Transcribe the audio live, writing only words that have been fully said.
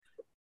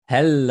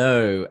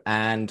Hello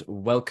and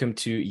welcome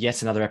to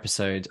yet another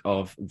episode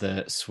of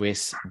the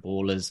Swiss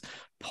Ballers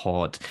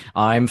Pod.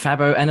 I'm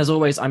Fabo, and as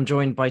always, I'm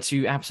joined by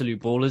two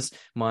absolute ballers,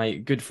 my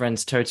good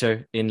friends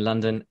Toto in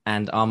London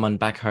and Arman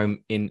back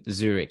home in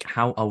Zurich.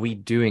 How are we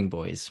doing,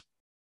 boys?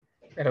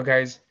 Hello,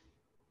 guys.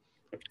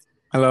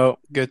 Hello,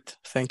 good,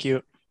 thank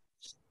you.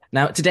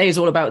 Now, today is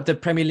all about the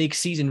Premier League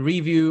season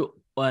review,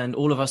 and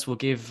all of us will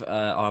give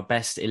our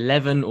best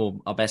 11 or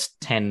our best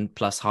 10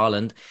 plus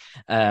Haaland.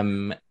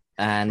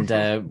 And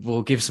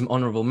we'll give some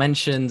honourable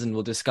mentions, and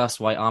we'll discuss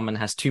why Arman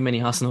has too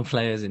many Arsenal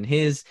players in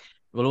his.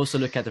 We'll also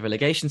look at the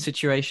relegation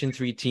situation.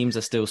 Three teams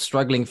are still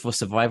struggling for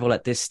survival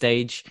at this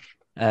stage.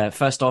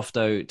 First off,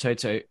 though,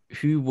 Toto,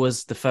 who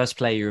was the first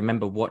player you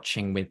remember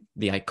watching with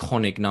the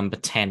iconic number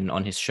 10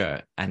 on his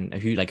shirt? And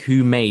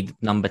who made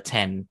number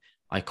 10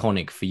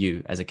 iconic for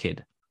you as a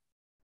kid?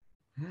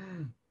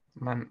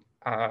 Man,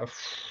 I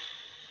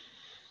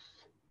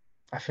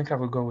think I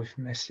will go with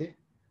Messi.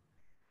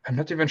 I'm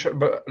not even sure,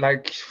 but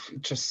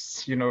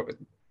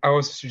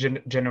our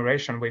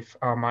generation with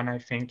Arman, I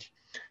think,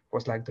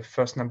 was like the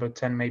first number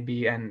 10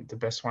 maybe, and the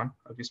best one,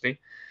 obviously.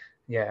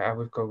 Yeah, I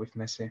would go with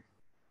Messi.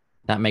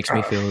 That makes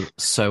me feel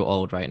so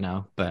old right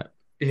now, but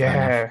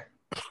yeah.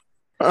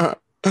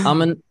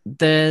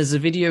 There's a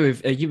video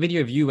of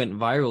you went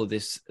viral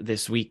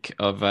this week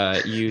of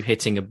you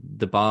hitting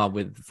the bar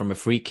from a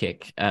free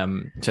kick.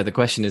 So the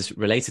question is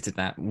related to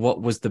that.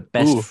 What was the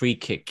best free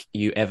kick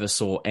you ever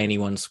saw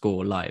anyone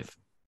score live?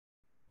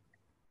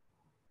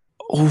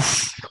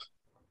 Oof.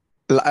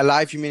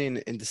 Live, you mean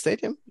in the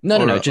stadium?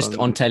 No, just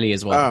on telly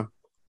as well.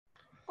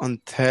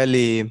 On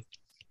telly.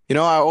 I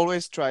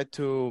always try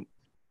to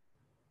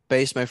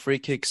base my free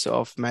kicks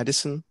off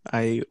Madison.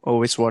 I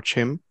always watch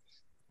him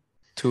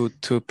to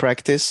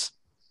practice.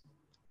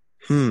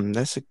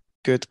 That's a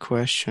good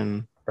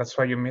question. That's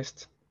why you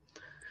missed.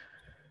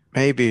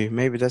 Maybe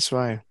that's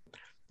why.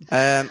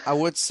 I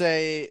would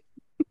say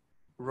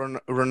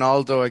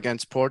Ronaldo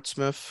against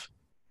Portsmouth.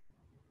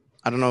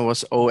 I don't know, it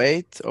was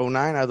 08, 09,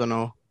 I don't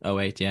know.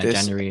 08, yeah,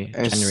 January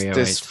 08.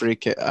 This free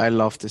kick, I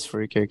love this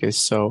free kick.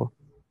 It's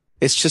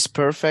just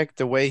perfect,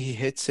 the way he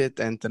hits it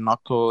and the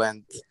knuckle,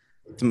 and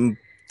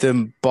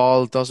the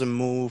ball doesn't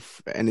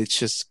move and it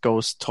just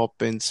goes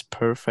top in. It's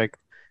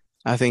perfect.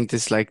 I think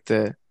this like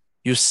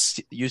you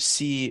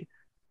see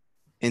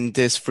in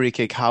this free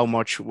kick how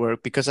much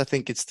work, because I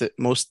think it's the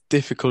most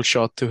difficult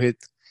shot to hit.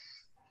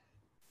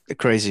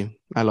 Crazy.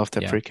 I love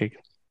that free kick.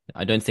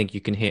 I don't think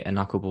you can hit a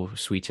knuckleball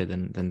sweeter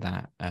than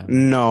that.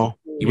 No.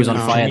 He was on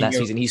fire that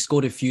season. He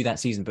scored a few that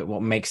season, but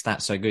what makes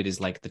that so good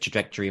is like the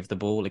trajectory of the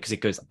ball, because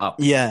it goes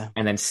up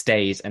and then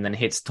stays and then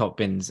hits top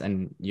bins,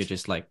 and you're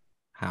just like,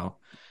 how?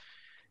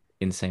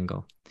 Insane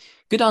goal.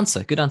 Good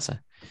answer.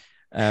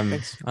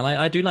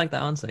 I do like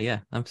that answer.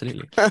 Yeah,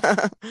 absolutely.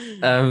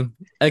 Okay.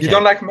 You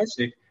don't like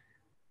Messi?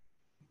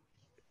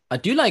 I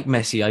do like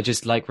Messi. I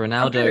just like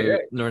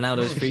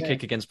Ronaldo's free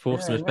kick against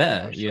Portsmouth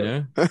better,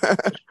 sure.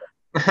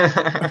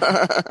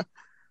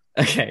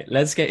 Okay,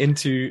 let's get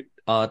into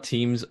our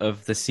teams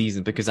of the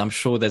season, because I'm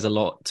sure there's a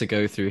lot to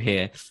go through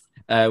here.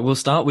 We'll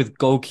start with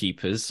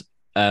goalkeepers.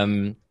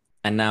 And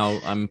now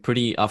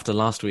after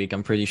last week,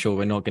 I'm pretty sure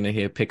we're not going to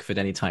hear Pickford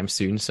anytime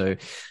soon. So,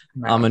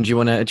 no. Arman, do you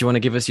want to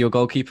give us your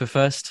goalkeeper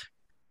first?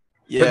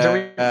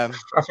 Yeah,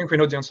 I think we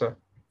know the answer.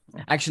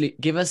 Actually,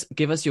 give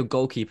us your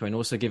goalkeeper, and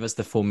also give us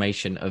the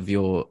formation of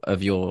your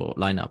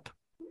lineup.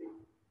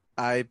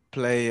 I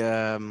play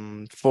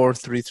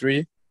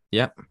 4-3-3.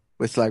 Yeah,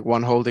 with like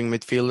one holding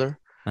midfielder.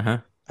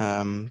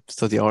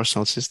 So the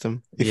Arsenal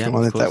system, if you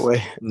want it that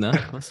way. No,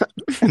 of course.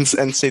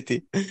 and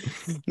City.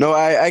 No,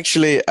 I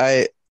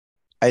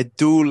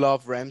do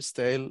love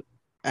Ramsdale,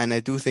 and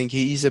I do think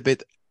he's a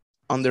bit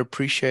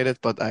underappreciated,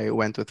 but I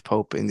went with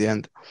Pope in the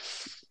end.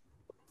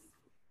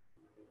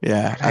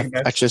 Yeah,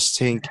 I just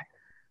think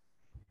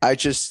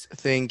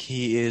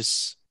he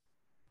is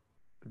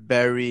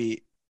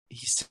he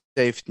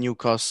saved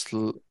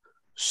Newcastle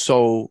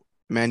so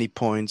many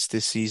points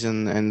this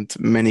season and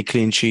many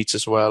clean sheets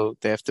as well.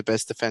 They have the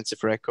best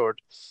defensive record.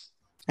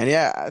 And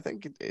yeah, I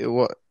think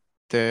you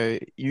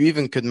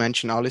even could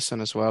mention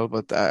Alisson as well,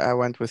 but I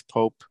went with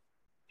Pope.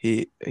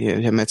 He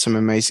made some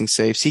amazing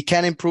saves. He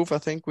can improve, I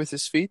think, with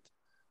his feet,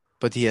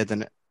 but he had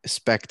a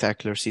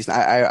spectacular season.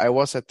 I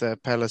was at the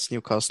Palace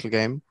Newcastle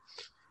game,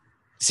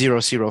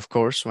 0-0, of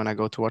course, when I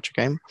go to watch a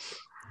game.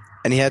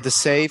 And he had the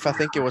save. I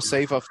think it was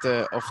save of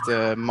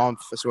the month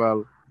as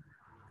well.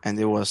 And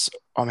it was,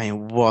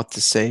 what a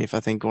save.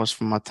 I think it was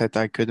from Mateta.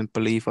 I couldn't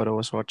believe what I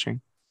was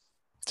watching.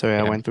 So yeah,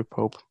 I went with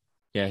Pope.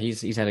 Yeah,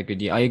 he's had a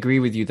good year. I agree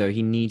with you, though.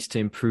 He needs to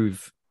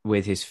improve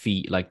with his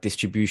feet. Like,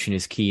 distribution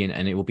is key,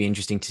 and it will be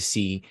interesting to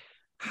see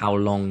how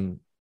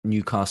long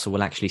Newcastle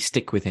will actually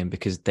stick with him,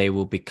 because they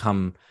will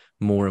become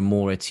more and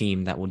more a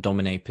team that will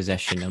dominate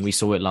possession. And we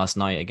saw it last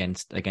night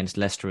against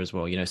Leicester as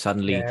well.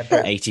 Suddenly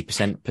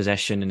 80%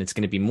 possession, and it's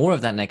going to be more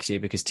of that next year,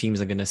 because teams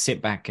are going to sit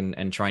back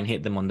and try and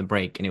hit them on the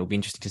break. And it will be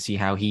interesting to see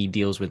how he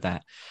deals with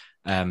that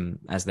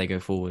as they go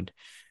forward.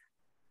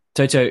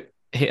 Toto,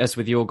 hit us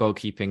with your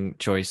goalkeeping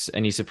choice.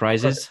 Any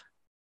surprises?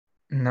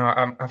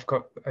 No, I've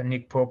got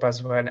Nick Pope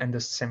as well, and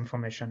the same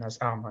formation as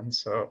Arman.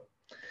 So,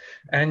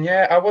 and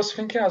yeah, I was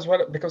thinking as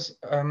well because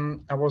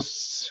I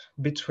was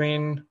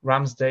between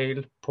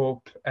Ramsdale,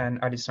 Pope,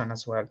 and Alisson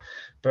as well,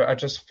 but I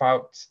just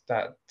felt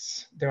that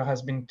there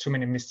has been too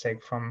many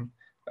mistakes from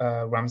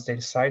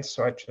Ramsdale's side,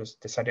 so I just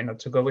decided not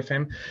to go with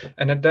him.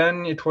 And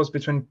then it was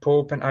between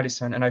Pope and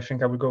Alisson, and I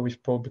think I will go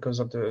with Pope because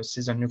of the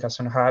season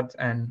Newcastle had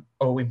and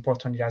how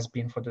important it has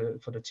been for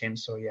the team.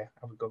 So yeah,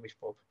 I will go with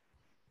Pope.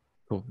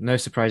 Cool. No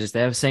surprises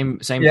there. Same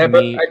Yeah, for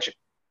but me.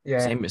 yeah,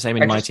 Same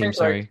in I my just team. think like,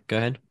 Sorry. Go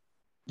ahead.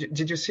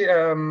 did you see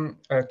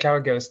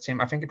Carragher's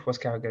team? I think it was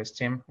Carragher's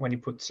team when he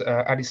put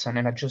Alisson,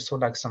 and I just saw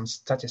like some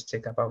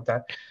statistic about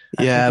that.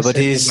 I think Yeah, he but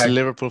said he's a like,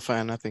 Liverpool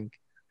fan, I think.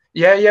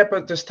 yeah,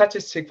 but the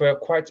statistics were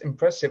quite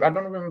impressive. I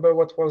don't remember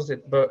what was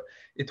it, but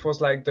it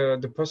was like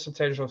the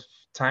percentage of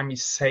time he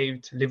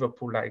saved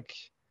Liverpool like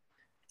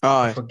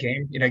Oh, of a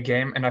game in a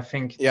game, and I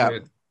think yeah.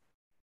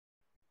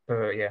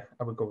 yeah,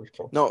 I would go with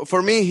Paul. No,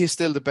 for me, he's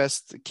still the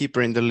best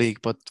keeper in the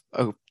league, but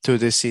to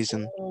this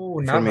season,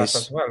 Oh, for me, Navas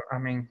as well. I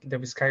mean,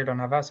 there is Kylo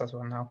Navas as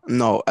well now.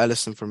 no,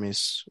 Alisson for me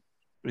is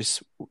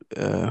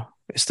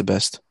the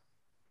best.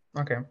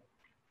 Okay.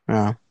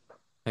 Yeah.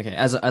 Okay,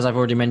 as I've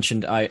already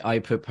mentioned, I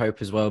put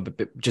Pope as well,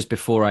 but just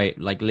before I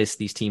like list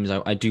these teams,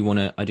 I do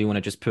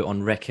wanna just put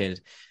on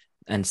record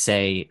and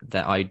say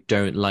that I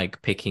don't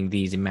like picking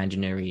these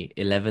imaginary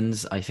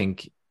 11s. I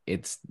think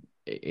it's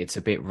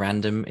a bit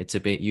random, it's a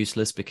bit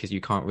useless because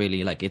you can't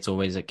really like it's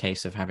always a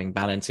case of having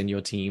balance in your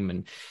team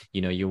and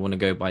you want to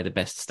go by the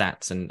best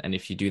stats and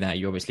if you do that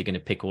you're obviously going to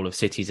pick all of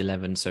City's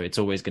 11, so it's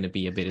always going to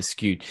be a bit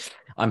skewed.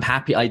 I'm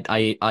happy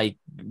I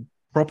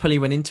properly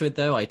went into it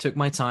though. I took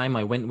my time.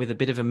 I went with a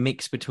bit of a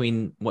mix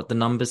between what the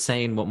numbers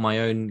say and what my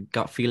own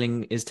gut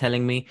feeling is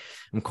telling me.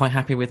 I'm quite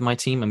happy with my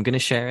team. I'm going to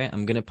share it.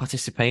 I'm going to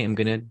participate. I'm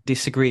going to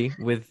disagree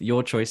with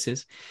your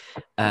choices.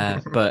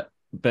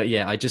 But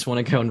yeah, I just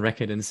want to go on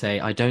record and say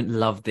I don't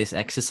love this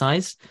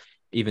exercise,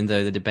 even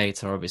though the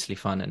debates are obviously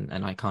fun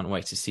and I can't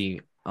wait to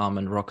see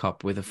Arman rock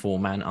up with a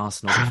 4-man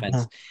Arsenal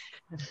defense.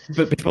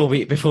 But before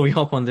we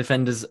hop on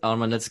defenders,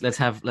 Arman,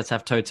 let's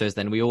have Toto's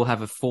then. We all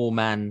have a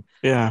 4-man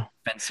Yeah.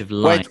 defensive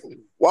line. Wait,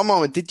 one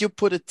moment. Did you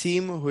put a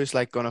team who is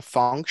like gonna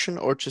function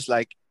or just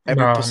like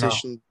every No.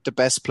 position the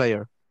best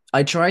player?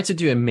 I try to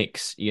do a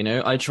mix,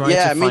 I try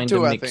Yeah, to me find a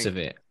too, I mix think. of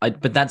it.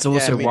 But that's Yeah,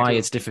 also me why too.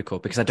 it's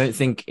difficult because I don't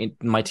think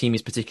my team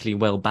is particularly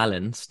well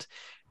balanced.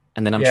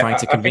 And then I'm Yeah, trying to I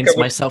think I convince would.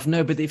 myself,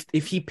 no, but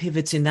if he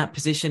pivots in that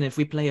position, if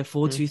we play a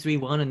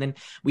 4-2-3-1, and then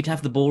we'd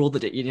have the ball all the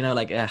day,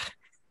 like,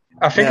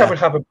 I think I Yeah. will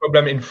have a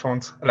problem in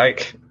front.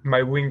 Like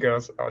my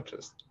wingers are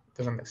just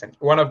doesn't make sense.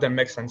 One of them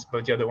makes sense,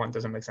 but the other one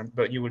doesn't make sense.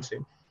 But you will see.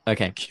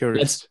 Okay. Let's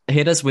Curious.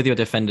 hit us with your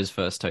defenders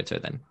first, Toto,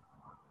 then.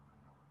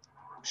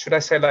 Should I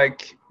say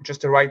like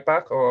just a right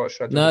back, or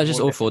should I do the No, just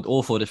whole defense?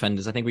 all four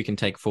defenders. I think we can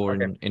take four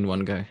Okay, in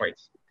one go. wait.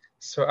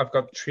 So I've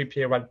got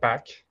Trippier right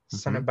back,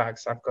 center Mhm.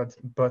 backs. I've got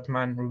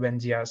Botman, Ruben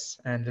Diaz,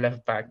 and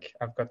left back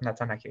I've got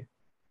Nathan Ake.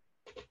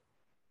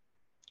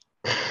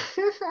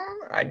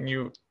 I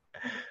knew.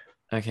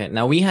 Okay,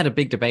 now we had a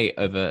big debate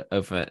over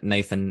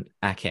Nathan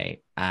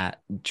Ake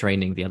at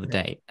training the other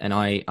day, and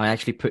I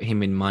actually put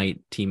him in my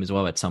team as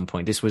well at some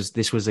point. This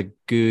was a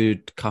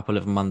good couple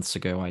of months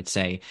ago, I'd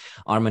say.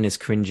 Arman is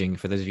cringing.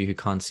 For those of you who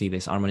can't see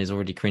this, Arman is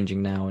already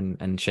cringing now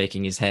and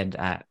shaking his head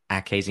at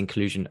Ake's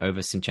inclusion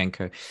over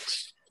Zinchenko.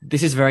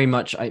 This is very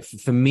much,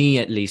 for me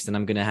at least, and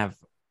I'm going to have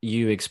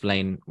you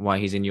explain why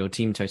he's in your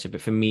team, Toto,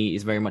 but for me,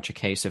 it's very much a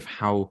case of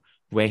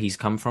where he's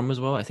come from as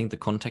well. I think the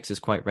context is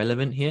quite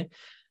relevant here.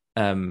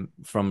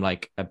 From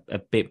like a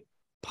bit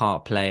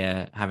part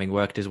player having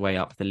worked his way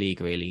up the league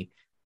really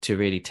to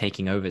really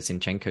taking over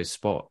Zinchenko's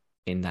spot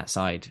in that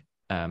side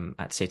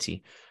at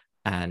City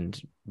and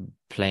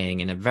playing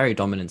in a very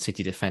dominant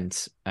City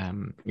defense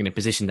in a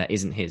position that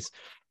isn't his.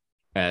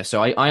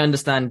 So I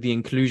understand the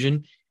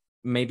inclusion.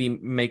 Maybe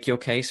make your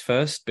case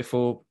first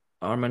before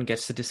Arman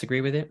gets to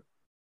disagree with it.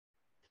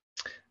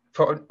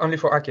 Only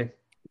for Ake.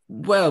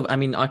 Well, I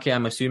mean, Ake,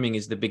 I'm assuming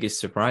is the biggest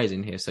surprise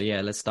in here. So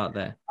yeah, let's start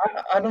there.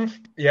 I don't.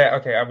 Yeah,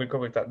 okay, I will go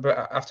with that. But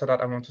after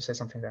that, I want to say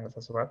something else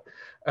as well.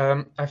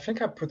 I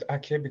think I put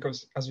Ake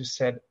because, as you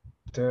said,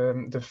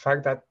 the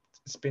fact that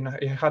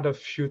he had a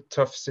few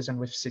tough seasons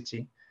with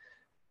City,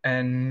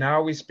 and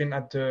now he's been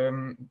at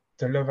the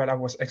level I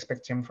was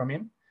expecting from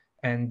him.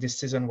 And this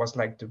season was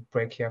like the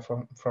break here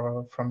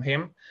from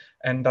him,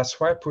 and that's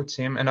why I put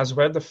him. And as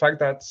well, the fact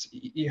that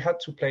he had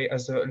to play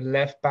as a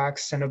left back,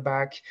 center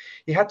back,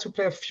 he had to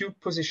play a few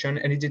positions,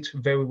 and he did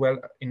very well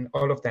in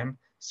all of them.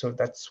 So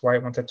that's why I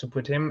wanted to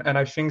put him. And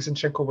I think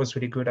Zinchenko was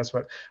really good as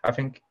well. I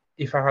think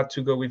if I had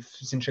to go with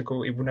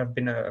Zinchenko, it wouldn't have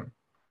been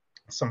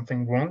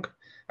something wrong.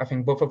 I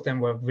think both of them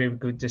were very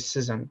good this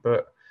season,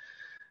 but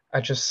I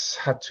just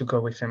had to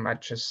go with him.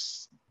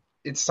 It's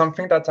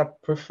something that I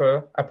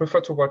prefer. I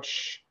prefer to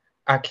watch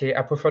Ake.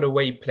 I prefer the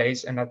way he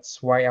plays, and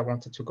that's why I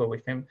wanted to go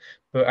with him.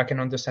 But I can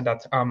understand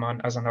that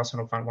Arman, as an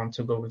Arsenal fan, wants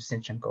to go with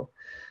Zinchenko.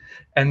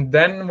 And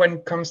then when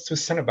it comes to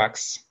centre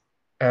backs,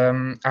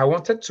 I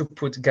wanted to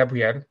put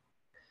Gabriel,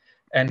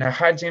 And I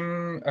had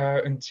him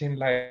until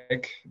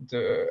like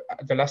the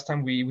last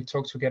time we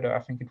talked together. I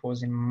think it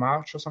was in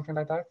March or something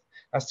like that.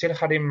 I still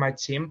had him in my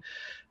team,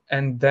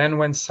 and then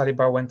when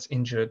Saliba went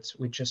injured,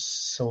 we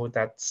just saw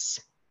that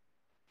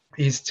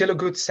he's still a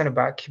good centre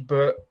back,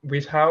 but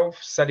without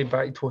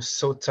Saliba, it was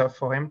so tough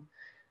for him.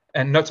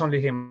 And not only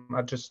him,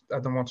 I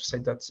don't want to say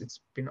that it's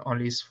been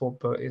only his fault,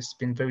 but it's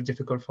been very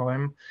difficult for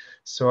him.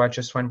 So I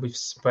just went with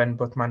Sven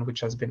Botman,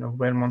 which has been a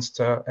real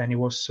monster, and he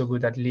was so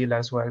good at Lille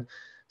as well.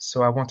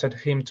 So I wanted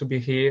him to be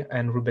here,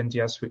 and Ruben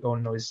Diaz, we all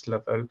know his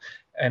level.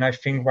 And I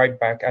think right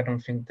back, I don't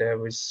think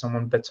there is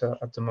someone better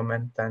at the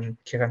moment than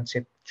Kieran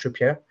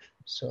Trippier.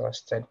 So I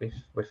stayed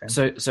with him.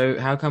 So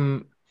how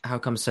come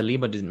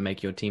Saliba didn't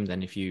make your team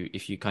then? If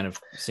you kind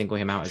of single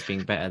him out as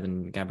being better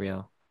than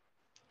Gabriel?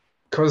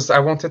 Because I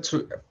wanted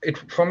to.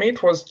 For me,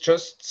 it was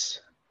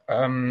just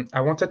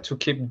I wanted to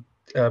keep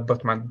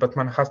Botman.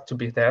 Botman has to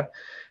be there,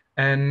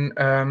 and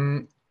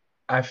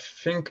I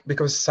think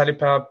because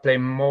Saliba play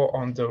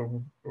more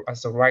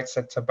as the right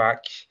centre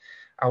back,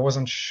 I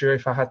wasn't sure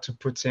if I had to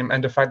put him,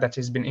 and the fact that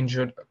he's been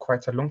injured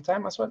quite a long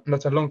time as well,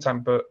 not a long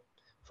time, but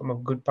from a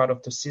good part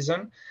of the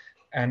season,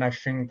 and I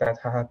think that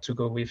I had to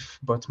go with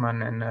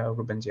Botman and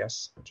Ruben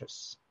Diaz.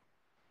 Just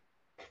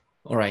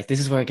All right, this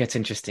is where it gets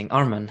interesting.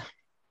 Arman,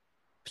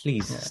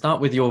 please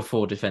start with your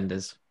 4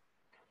 defenders.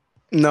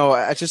 No,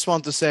 I just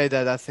want to say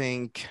that I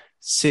think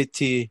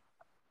City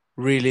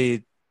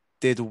really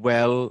did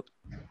well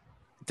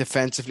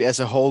defensively as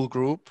a whole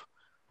group.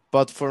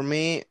 But for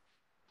me,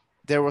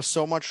 there was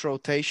so much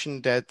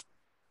rotation that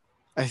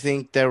I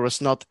think there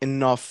was not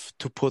enough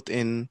to put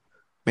in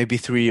maybe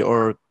 3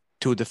 or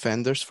 2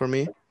 defenders for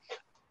me.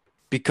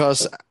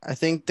 Because I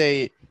think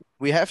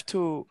we have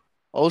to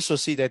also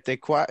see that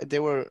they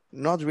were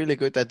not really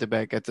good at the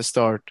back at the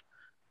start.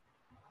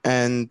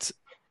 And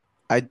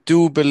I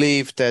do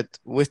believe that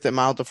with the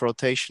amount of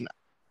rotation,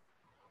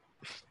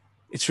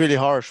 it's really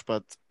harsh,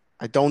 but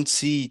I don't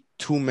see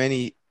too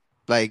many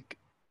like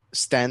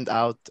stand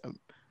out.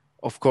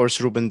 Of course,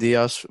 Ruben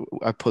Diaz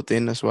I put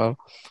in as well.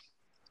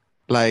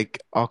 Like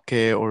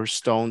Ake or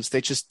Stones,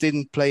 they just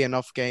didn't play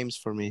enough games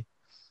for me.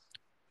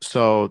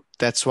 So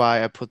that's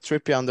why I put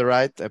Trippier on the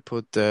right. I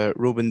put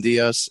Ruben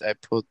Diaz. I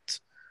put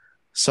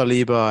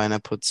Saliba, and I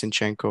put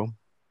Zinchenko.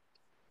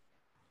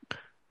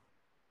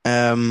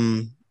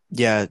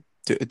 Yeah.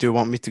 Do you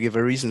want me to give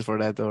a reason for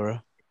that,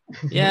 or?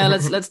 Yeah,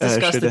 let's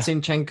discuss should the I?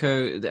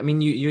 Zinchenko. I mean,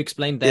 you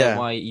explained there Yeah,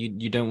 why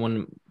you don't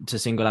want to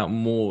single out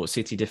more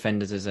City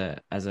defenders as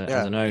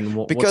yeah. an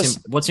own. Because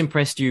What's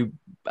impressed you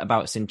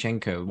about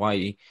Zinchenko?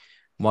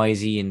 Why is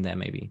he in there?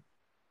 Maybe.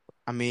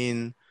 I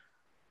mean,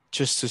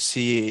 just to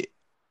see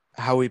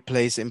how he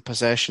plays in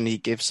possession, he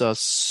gives us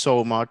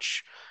so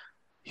much.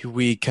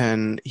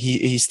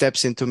 He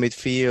steps into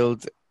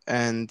midfield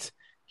and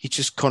he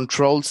just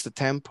controls the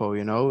tempo,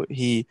 you know.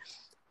 He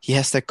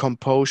has that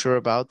composure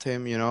about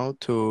him, you know,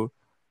 to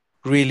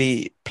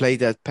really play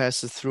that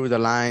passes through the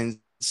lines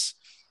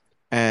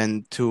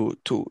and to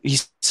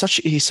he's such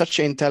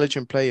an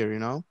intelligent player, you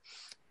know.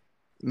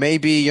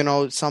 Maybe, you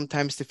know,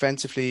 sometimes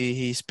defensively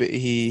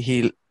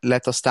he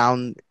let us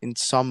down in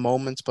some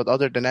moments, but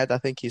other than that, I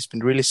think he's been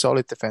really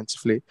solid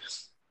defensively.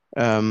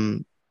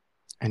 Um,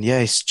 and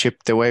yeah, he's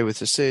chipped away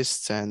with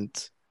assists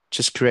and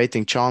just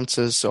creating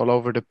chances all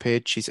over the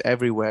pitch. He's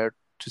everywhere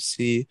to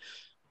see.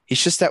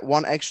 He's just that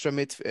one extra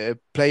mid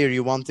player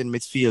you want in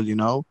midfield, you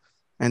know.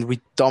 And we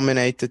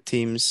dominated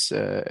teams,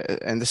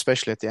 and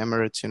especially at the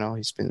Emirates, you know,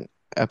 he's been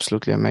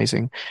absolutely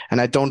amazing.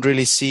 And I don't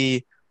really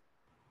see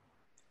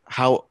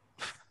how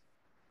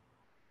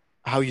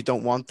you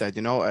don't want that,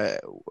 you know.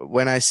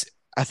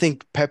 I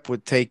think Pep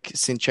would take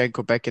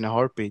Zinchenko back in a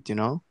heartbeat, you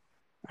know.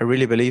 I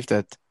really believe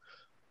that.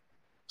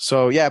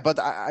 So yeah, but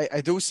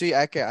I do see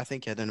Ake. I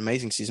think he had an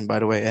amazing season, by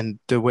the way, and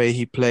the way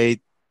he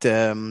played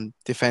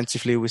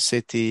defensively with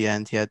City,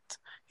 and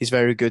he's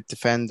very good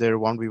defender,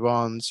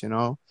 1v1s, you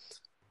know.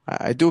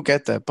 I do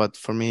get that, but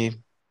for me,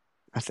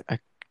 I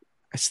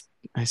th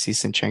I see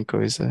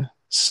Zinchenko is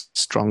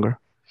stronger.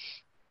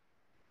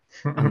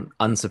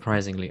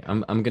 Unsurprisingly,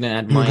 I'm gonna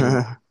add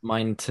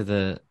mine to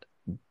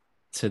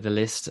the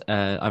list.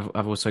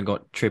 I've also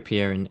got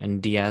Trippier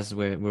and Diaz.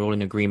 We're all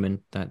in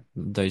agreement that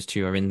those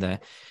 2 are in there.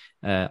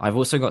 I've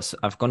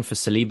gone for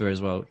Saliba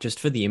as well, just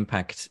for the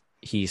impact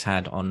he's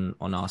had on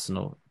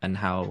Arsenal and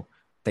how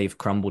they've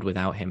crumbled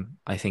without him.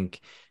 I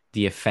think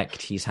the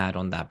effect he's had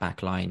on that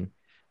back line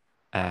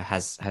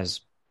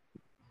has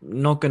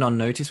not gone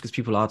unnoticed because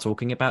people are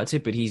talking about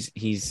it, but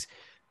he's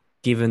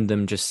given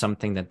them just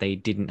something that they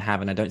didn't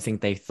have, and I don't think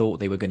they thought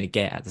they were going to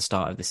get at the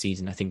start of the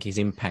season. I think his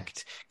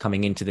impact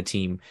coming into the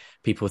team,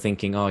 people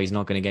thinking, oh, he's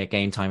not going to get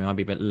game time, he might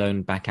be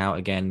loaned back out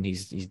again.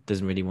 He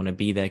doesn't really want to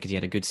be there because he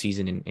had a good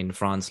season in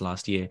France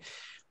last year,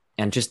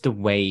 and just the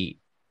way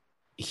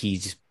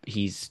he's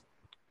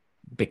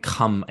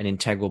become an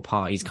integral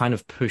part. He's kind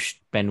of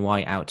pushed Ben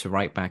White out to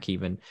right back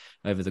even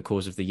over the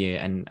course of the year,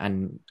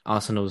 and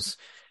Arsenal's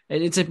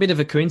It's a bit of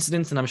a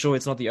coincidence, and I'm sure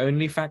it's not the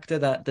only factor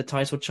that the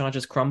title charge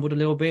has crumbled a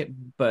little bit.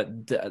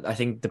 But I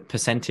think the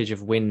percentage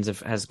of wins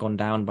has gone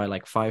down by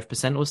like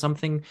 5% or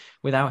something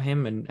without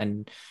him,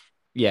 and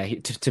yeah,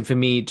 for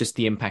me, just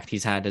the impact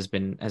he's had has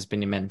been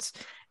immense.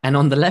 And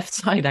on the left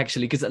side,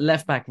 actually, because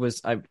left back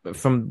was,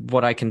 from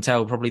what I can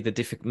tell, probably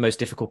the most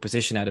difficult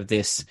position out of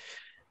this,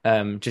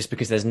 just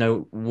because there's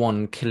no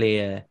one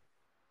player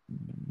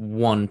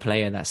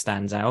that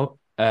stands out.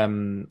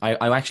 I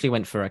actually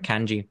went for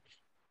Akanji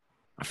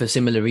for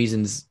similar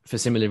reasons,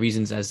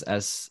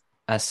 as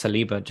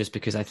Saliba, just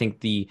because I think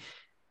the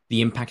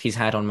impact he's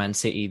had on Man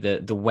City,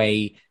 the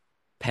way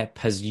Pep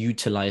has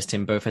utilized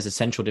him both as a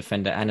central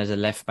defender and as a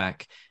left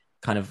back,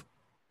 kind of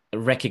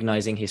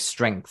recognizing his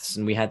strengths.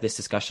 And we had this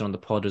discussion on the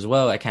pod as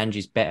well.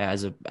 Akanji's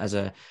better as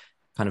a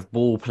kind of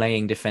ball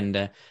playing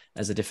defender,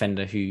 as a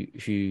defender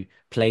who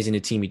plays in a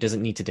team he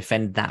doesn't need to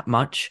defend that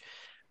much.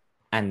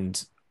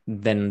 And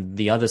then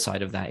the other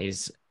side of that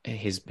is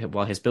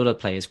while his build-up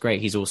play is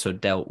great, he's also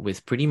dealt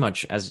with pretty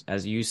much, as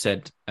you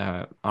said,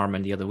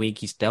 Arman, the other week,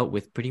 he's dealt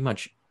with pretty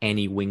much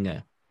any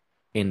winger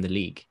in the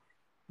league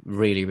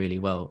really, really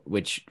well,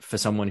 which for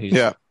someone who's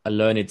a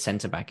learned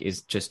centre back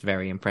is just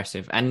very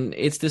impressive. And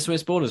it's the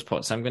Swiss borders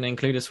pot, so I'm going to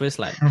include a Swiss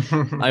lad.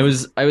 I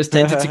was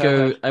tempted to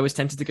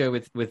go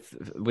with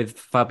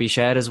Fabi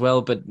Scher as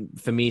well, but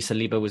for me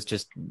Saliba was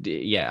just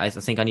I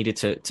think I needed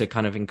to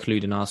kind of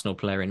include an Arsenal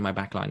player in my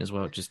backline as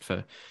well, just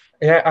for.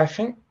 Yeah, I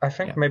think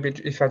maybe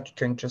if I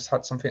can just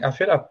add something, I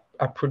feel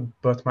I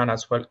put Botman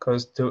as well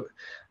because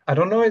I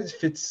don't know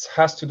if it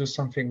has to do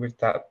something with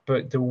that,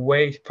 but the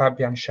way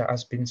Fabian Schär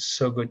has been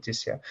so good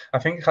this year, I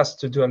think it has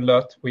to do a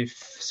lot with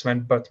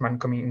Sven Botman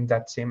coming in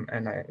that team,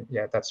 and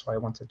that's why I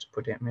wanted to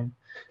put him in.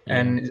 Yeah.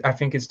 And I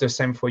think it's the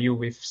same for you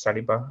with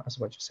Saliba, as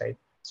what you say.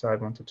 So I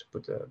wanted to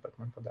put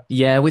Botman for that.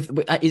 Yeah,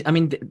 I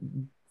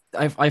mean.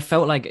 I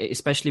felt like,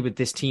 especially with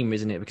this team,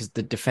 isn't it? Because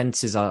the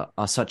defenses are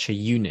such a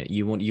unit.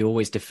 You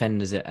always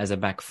defend as a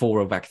back four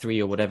or back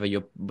three or whatever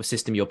your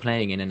system you're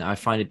playing in, and I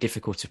find it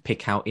difficult to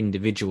pick out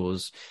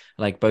individuals.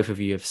 Like both of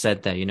you have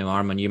said there,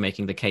 Arman, you're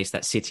making the case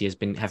that City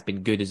have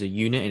been good as a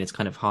unit, and it's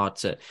kind of hard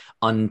to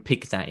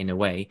unpick that in a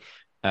way.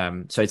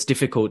 So it's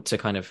difficult to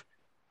kind of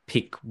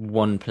pick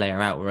one player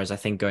out. Whereas I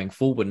think going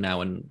forward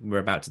now, and we're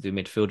about to do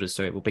midfielders,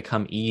 so it will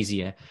become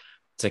easier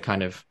to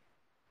kind of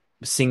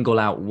single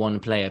out one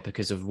player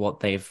because of what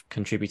they've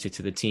contributed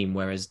to the team,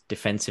 whereas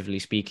defensively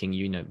speaking,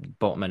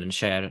 Botman and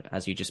Schär,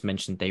 as you just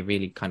mentioned, they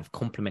really kind of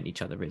complement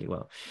each other really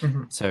well.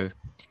 Mm-hmm. So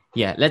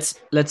yeah,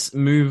 let's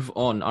move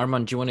on.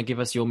 Arman, do you want to give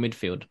us your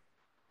midfield?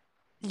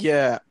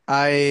 Yeah,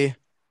 I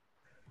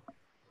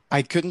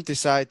couldn't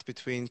decide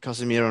between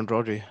Casemiro and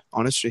Rodri.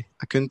 Honestly,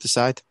 I couldn't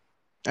decide.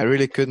 I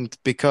really couldn't,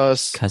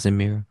 because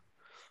Casemiro.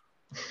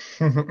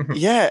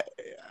 Yeah,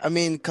 I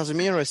mean,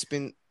 Casemiro has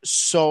been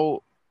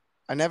so.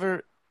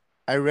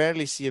 I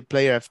rarely see a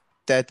player have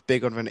that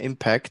big of an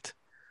impact.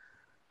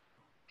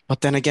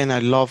 But then again, I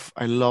love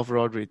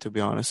Rodri, to be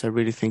honest. I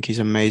really think he's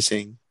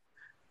amazing.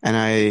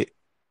 And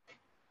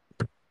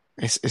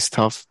it's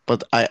tough.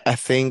 But I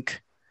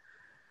think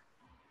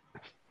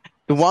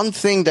the one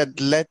thing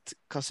that let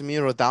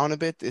Casemiro down a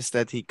bit is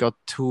that he got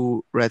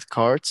 2 red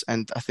cards.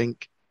 And I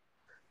think,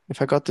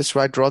 if I got this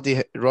right,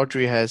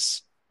 Rodri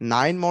has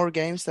 9 more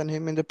games than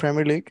him in the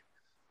Premier League.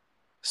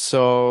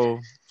 So...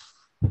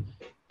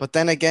 But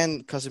then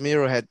again,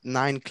 Casemiro had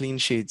 9 clean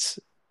sheets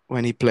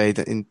when he played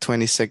in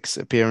 26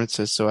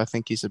 appearances, so I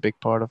think he's a big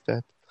part of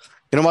that.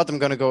 You know what? I'm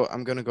gonna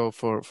go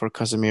for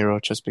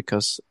Casemiro just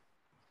because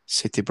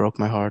City broke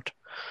my heart.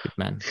 Good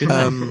man. Good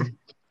man.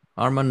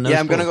 Arman,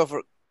 I'm gonna go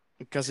for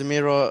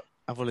Casemiro.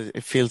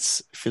 It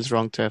feels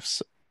wrong to have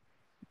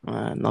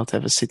not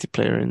have a City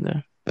player in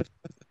there.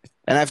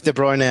 And I have De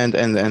Bruyne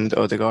and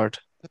Odegaard.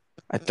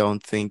 I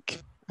don't think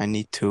I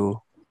need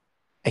to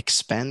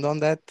expand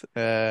on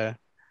that.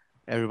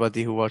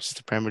 Everybody who watches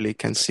the Premier League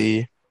can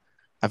see.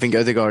 I think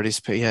Odegaard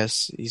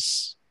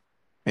he's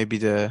maybe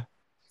the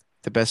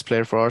best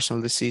player for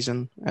Arsenal this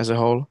season as a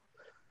whole.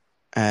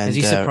 And has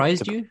he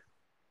surprised you?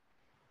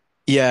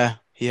 Yeah,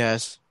 he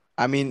has.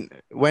 I mean,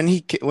 when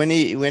he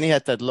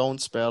had that loan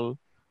spell,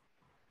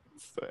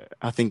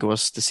 I think it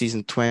was the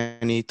season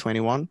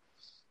 2021.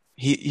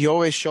 He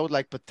always showed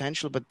like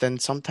potential, but then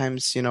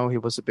sometimes he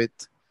was a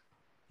bit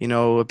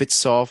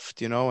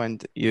soft,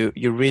 and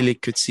you really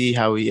could see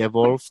how he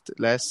evolved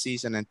last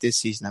season and this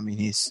season. I mean,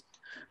 he's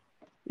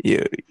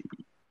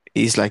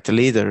like the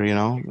leader,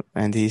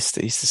 and he's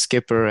the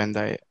skipper. And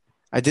I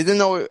didn't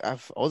know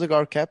if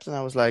Odegaard captain.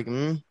 I was like,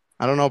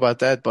 I don't know about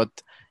that,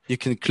 but you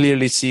can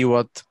clearly see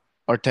what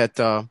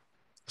Arteta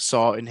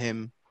saw in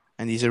him,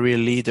 and he's a real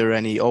leader,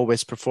 and he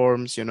always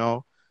performs,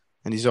 and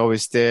he's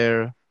always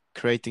there,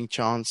 creating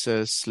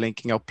chances,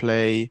 linking up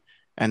play,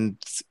 and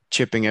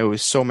chipping out with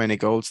so many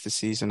goals this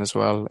season as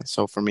well.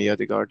 So for me,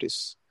 Odegaard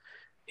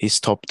he's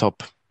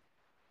top.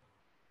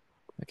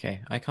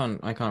 Okay, I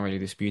can't really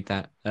dispute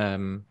that.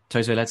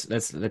 Toto,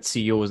 let's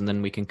see yours and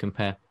then we can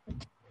compare.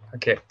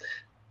 Okay,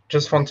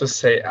 just want to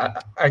say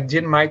I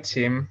did my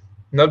team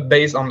not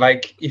based on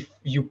like if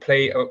you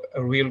play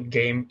a real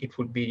game, it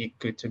would be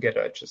good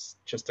together.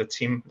 Just a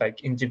team,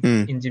 like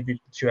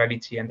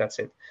individuality, and that's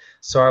it.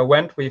 So I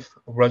went with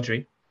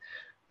Rodri.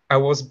 I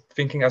was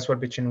thinking as well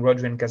between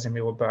Rodri and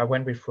Casemiro, but I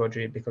went with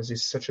Rodri because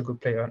he's such a good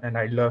player, and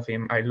I love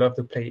him. I love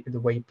the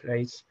way he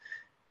plays.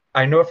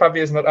 I know Fabi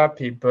is not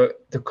happy,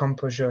 but the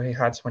composure he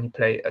had when he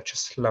played, I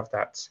just love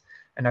that.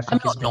 And I I'm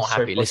think he's been not so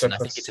happy. Listen, important I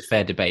for think it's us. a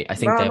fair debate. I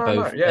think No, no,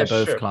 no. Yeah, they're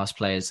both sure. class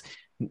players.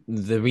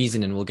 The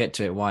reason, and we'll get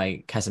to it,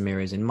 why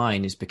Casemiro is in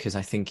mine is because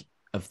I think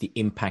of the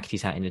impact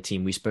he's had in the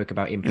team. We spoke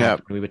about Yeah.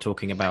 impact when we were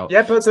talking about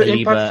Yeah, but the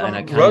impact Saliba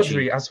and from Akanji.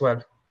 Rodri as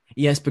well.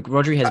 Yes, but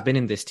Rodri has been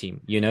in this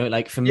team,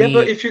 like for Yeah,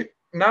 but me, if you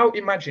now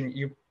imagine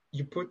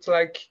you put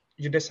like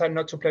you decide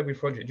not to play with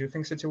Rodri, do you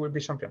think City will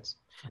be champions?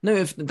 no,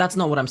 if that's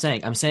not what I'm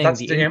saying. I'm saying That's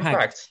the the impact.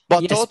 impact.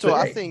 But Yes, Toto, but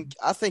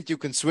I think you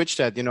can switch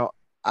that.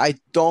 I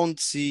don't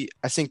see.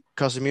 I think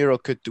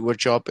Casemiro could do a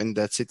job in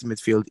that City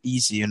midfield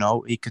easy.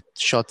 He could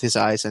shut his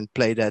eyes and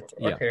play that.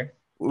 yeah. Okay.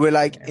 We're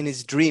like Yeah. in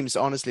his dreams.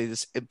 Honestly,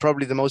 this is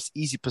probably the most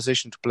easy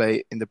position to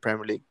play in the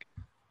Premier League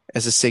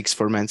as a six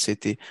for Man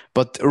City.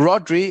 But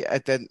Rodri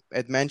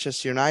at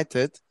Manchester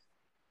United,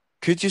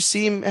 could you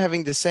see him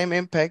having the same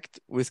impact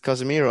with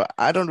Casemiro?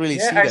 I don't really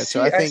Yeah, see that.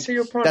 So I I think see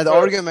your point, that but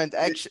argument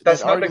actually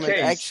that's not the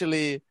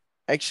case.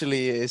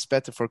 actually is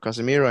better for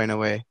Casemiro in a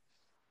way.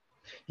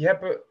 Yeah,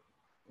 but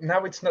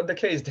now it's not the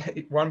case.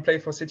 One play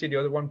for City, the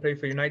other one play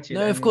for United.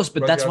 No, of and course,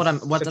 but Rodri that's has what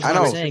such that's a what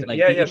I'm great saying. season. Like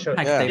Yeah, the yeah, sure.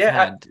 impact Yeah. they've Yeah,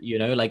 had,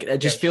 like I yeah,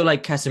 just feel sure.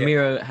 like Yeah.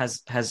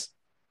 Casemiro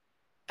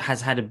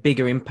has had a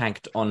bigger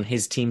impact on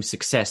his team's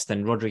success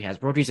than Rodri has.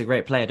 Rodri's a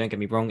great player, don't get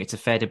me wrong. It's a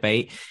fair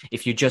debate.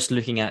 If you're just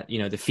looking at, the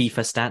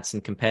FIFA stats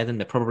and compare them,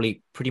 they're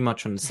probably pretty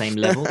much on the same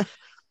level.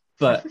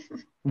 But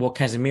what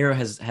Casemiro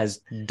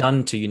has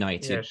done to Yeah,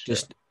 United sure.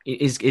 just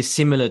is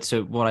similar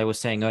to what I was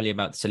saying earlier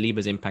about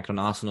Saliba's impact on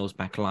Arsenal's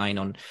back line,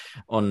 on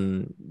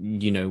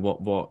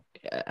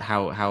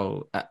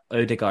how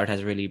Odegaard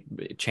has really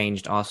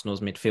changed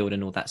Arsenal's midfield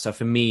and all that. So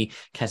for me,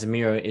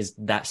 Casemiro is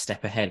that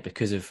step ahead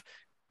because of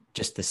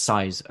just the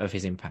size of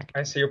his impact.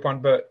 I see your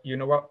point, but you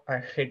know what? I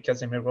hate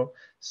Casemiro,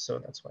 so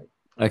that's why.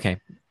 Okay,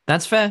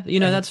 that's fair.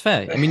 And That's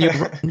fair. I mean, you're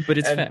wrong, but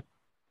it's and fair.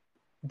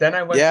 then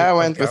I went Yeah, I with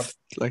went Odegaard. with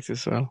like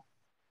this as well.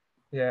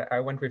 Yeah, I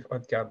went with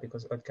Odegaard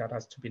because Odegaard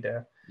has to be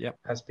there. Yep.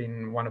 Has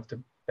been one of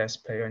the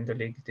best player in the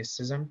league this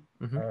season,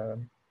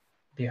 Mm-hmm.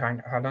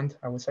 Behind Haaland,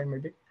 I would say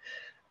maybe.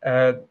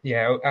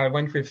 Yeah, I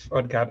went with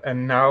Odegaard,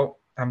 and now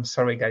I'm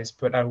sorry guys,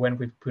 but I went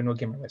with Bruno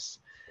Guimaraes,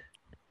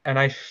 and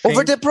I think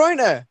Over De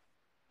Bruyne.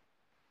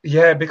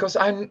 yeah, because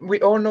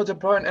we all know De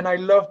Bruyne, and I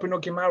love Bruno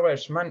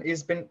Guimaraes. Man,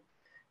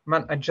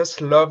 I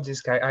just love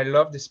this guy. I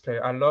love this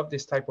player. I love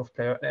this type of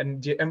player,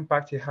 and the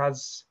impact he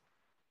has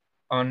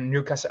on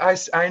Newcastle.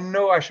 I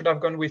know I should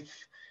have gone with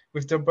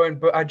De Bruyne,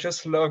 but I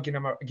just love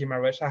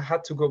Guimaraes. I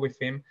had to go with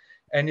him,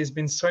 and he's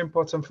been so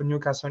important for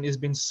Newcastle, and he's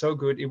been so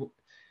good.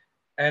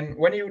 And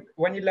when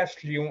he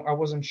left Lyon, I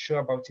wasn't sure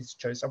about his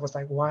choice. I was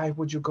like, why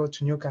would you go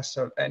to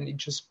Newcastle? And it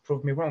just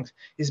proved me wrong.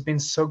 He's been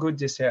so good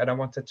this year, and I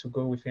wanted to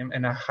go with him,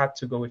 and I had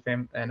to go with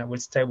him, and I will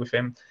stay with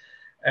him,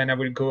 and I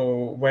will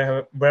go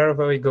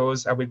wherever he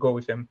goes. I will go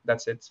with him.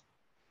 That's it.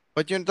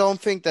 But you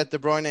don't think that De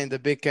Bruyne in the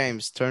big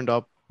games turned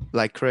up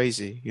like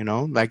crazy,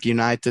 like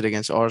United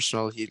against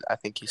Arsenal? I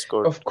think he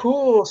scored Of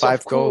course,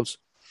 5 goals.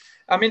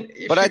 I mean,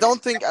 But I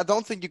don't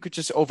think you could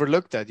just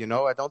overlook that, I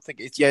don't think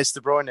it's De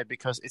Bruyne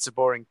because it's a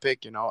boring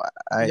pick,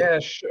 yeah,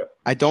 sure.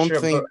 I don't Sure,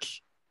 think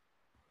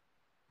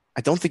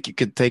you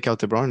could take out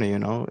De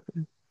Bruyne,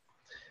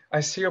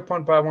 I see your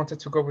point, but I wanted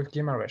to go with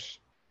Guimaraes.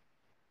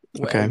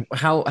 Okay.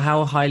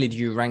 How highly do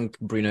you rank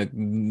Bruno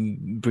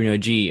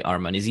G,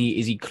 Arman? Is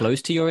he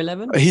close to your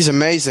 11? He's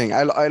amazing.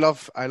 I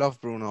love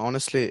Bruno,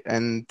 honestly,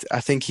 and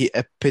I think he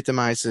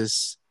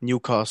epitomizes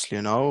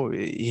Newcastle,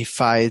 He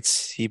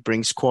fights, he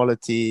brings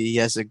quality, he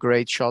has a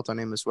great shot on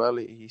him as well.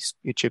 He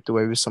chipped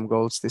away with some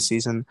goals this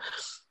season.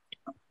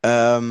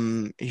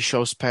 He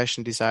shows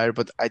passion, desire,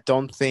 but I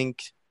don't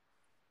think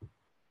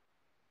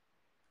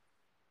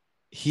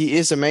he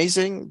is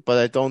amazing, but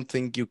I don't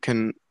think you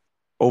can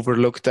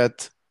overlook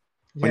that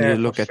when you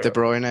look at De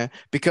Bruyne,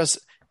 because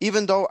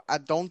even though I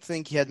don't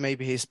think he had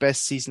maybe his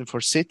best season for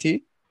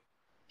City,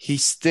 he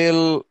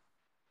still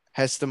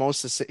has the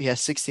most. He has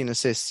 16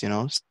 assists.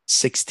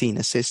 16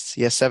 assists.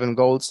 He has 7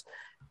 goals,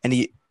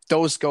 and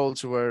those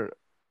goals were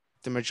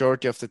the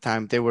majority of the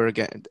time they were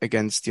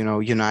against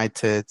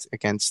United,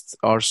 against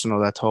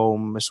Arsenal at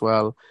home as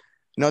well.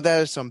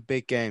 There are some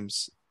big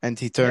games, and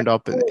he turned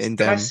up in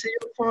them. I see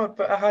your point,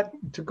 but I had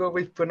to go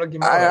with Bruno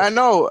Guimaraes. I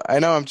know.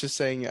 I'm just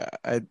saying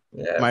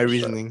my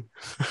reasoning.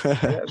 Sure.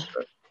 Yeah,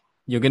 sure.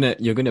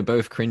 You're gonna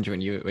both cringe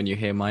when you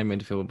hear my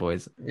midfield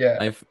boys.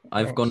 Yeah,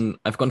 I've gone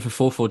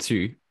for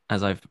 4-4-2,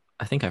 as I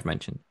think I've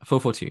mentioned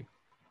 4-4-2.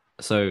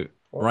 So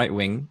right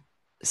wing,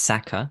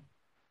 Saka,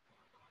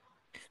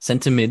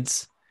 centre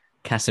mids,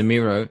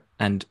 Casemiro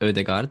and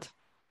Odegaard,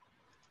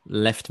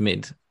 left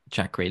mid,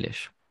 Jack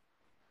Grealish.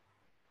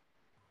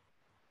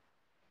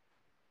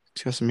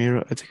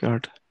 Casemiro,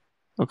 Odegaard.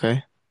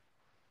 Okay.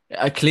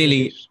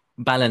 Clearly,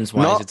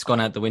 balance-wise, No, it's gone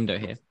out the window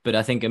here. But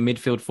I think a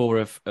midfield four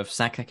of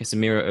Saka,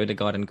 Casemiro,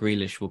 Odegaard, and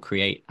Grealish will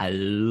create a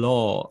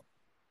lot.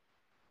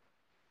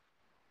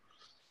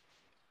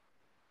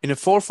 in a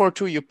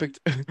 4-4-2, you picked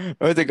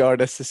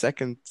Odegaard as the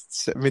second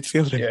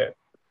midfielder. Yeah.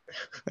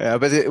 Yeah,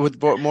 but it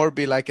would more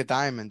be like a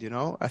diamond,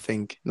 I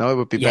think. No, it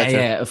would be Yeah, better,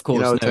 yeah, of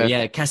course. No, to have.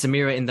 yeah,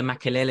 Casemiro in the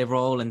Makelele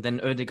role, and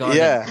then Odegaard at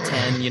Yeah,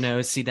 10.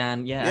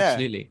 Zidane. Yeah, yeah.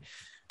 absolutely.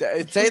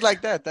 Say it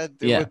like that. That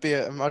it Yeah. would be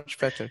much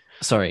better.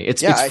 Sorry,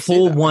 it's Yeah, I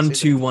see that. I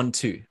see that.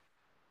 4-1-2-1-2.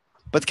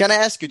 But can I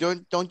ask you,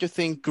 don't you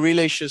think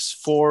Grealish's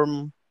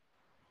form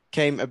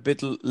came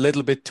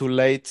little bit too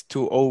late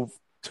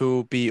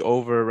to be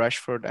over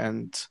Rashford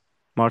and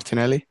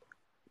Martinelli?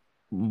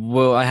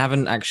 Well, I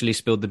haven't actually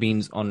spilled the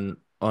beans on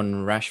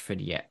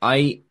Rashford yet.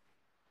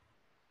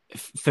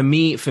 For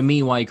me,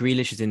 why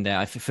Grealish is in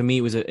there? For me,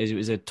 it was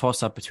a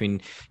toss up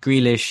between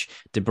Grealish,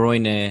 De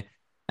Bruyne,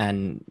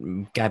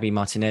 and Gabby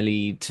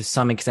Martinelli. To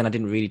some extent, I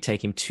didn't really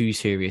take him too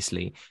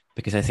seriously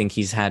because I think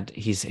he's had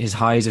his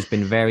highs have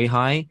been very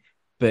high,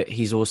 but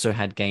he's also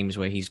had games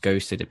where he's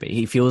ghosted a bit.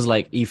 He feels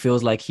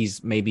like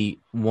he's maybe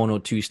one or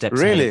two steps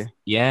ahead Really? of.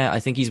 Yeah, I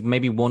think he's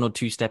maybe one or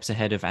two steps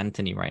ahead of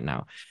Anthony right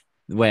now.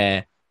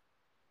 Where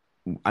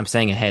I'm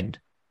saying ahead.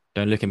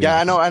 Don't look at me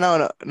Yeah, like I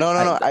know.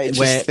 No. I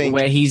just think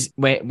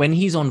when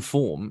he's on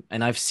form,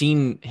 and I've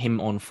seen him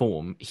on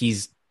form,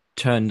 he's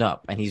turned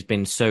up and he's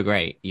been so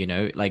great,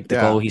 like the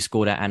goal yeah. he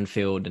scored at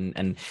Anfield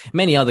and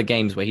many other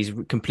games where he's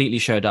completely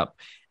showed up.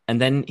 And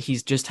then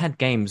he's just had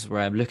games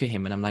where I look at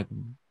him and I'm like,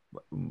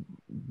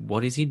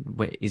 what is he?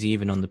 Wait, is he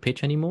even on the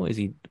pitch anymore?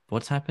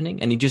 What's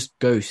happening? And he just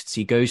ghosts.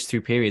 He goes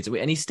through periods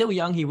and he's still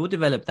young. He will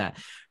develop that.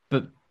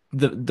 But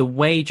the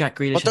way Jack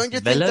Grealish But has don't you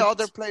think the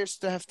other developed. players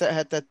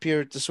had that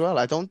period as well?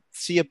 I don't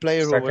see a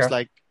player who was Saka.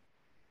 like,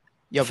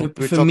 yeah, For, but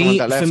we're for talking on me,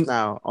 the left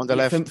now. On the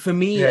left. for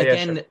me Yeah, sure.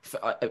 again,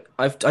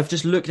 I've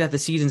just looked at the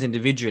seasons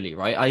individually,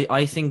 right?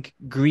 I think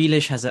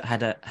Grealish has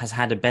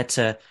had a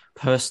better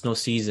personal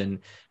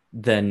season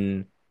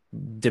than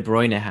De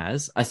Bruyne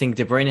has. I think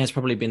De Bruyne has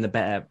probably been the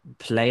better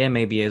player,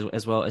 maybe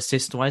as well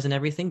assist wise and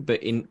everything.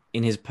 But in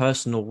his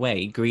personal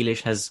way,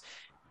 Grealish has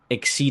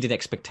exceeded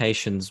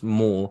expectations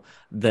more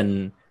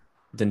than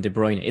De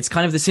Bruyne. It's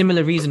kind of the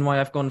similar reason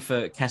why I've gone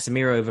for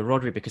Casemiro over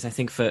Rodri, because I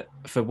think for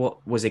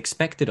what was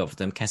expected of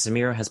them,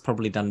 Casemiro has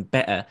probably done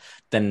better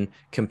than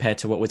compared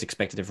to what was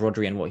expected of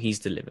Rodri and what he's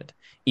delivered.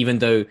 Even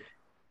though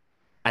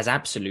as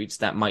absolutes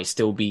that might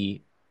still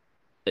be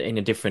in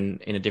a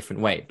different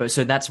way. But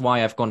so that's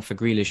why I've gone for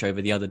Grealish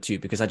over the other two,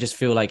 because I just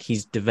feel like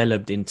he's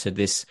developed into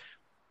this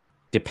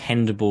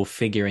dependable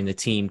figure in the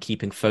team,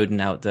 keeping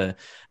Foden out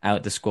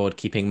the squad,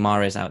 keeping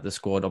Mahrez out the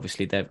squad.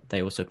 Obviously,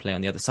 they also play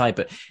on the other side,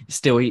 but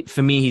still,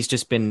 for me, he's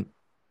just been,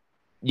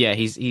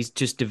 he's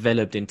just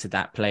developed into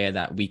that player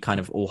that we kind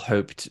of all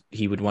hoped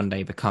he would one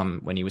day become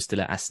when he was still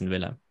at Aston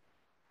Villa,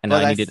 and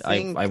But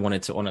I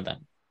wanted to honor that.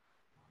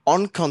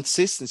 On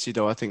consistency,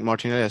 though, I think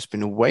Martinelli has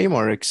been way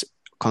more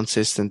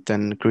consistent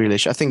than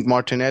Grealish. I think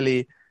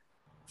Martinelli,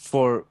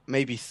 for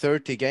maybe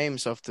 30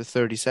 games of the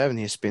 37,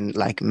 he's been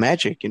like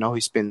magic.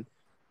 He's been.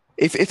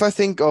 If I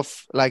think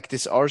of like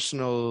this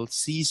Arsenal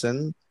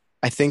season,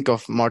 I think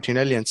of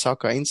Martinelli and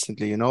Saka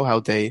instantly. How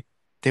they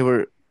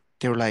were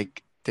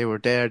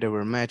there, they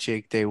were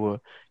magic, they were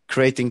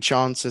creating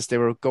chances, they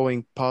were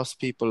going past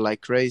people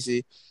like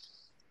crazy.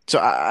 So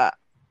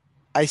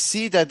I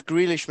see that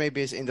Grealish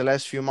maybe is in the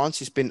last few months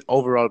he's been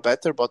overall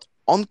better, but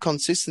on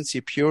consistency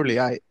purely,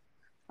 I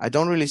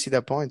don't really see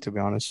that point, to be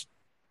honest.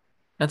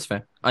 That's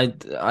fair. I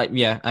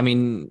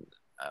mean,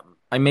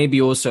 I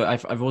maybe also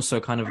I've also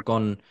kind of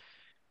gone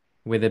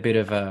with a bit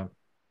of a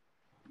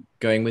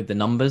going with the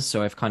numbers.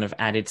 So I've kind of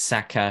added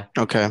Saka,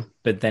 Okay.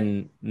 but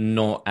then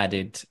not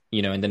added,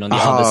 and then on the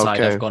other side,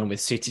 okay. I've gone with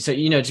City. So,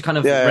 to kind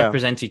of Yeah,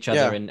 represent each other.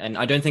 yeah. And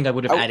I don't think I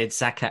would have added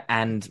Saka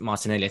and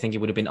Martinelli. I think it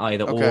would have been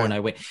either or.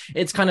 And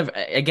it's kind of,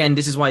 again,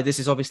 this is why this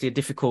is obviously a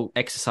difficult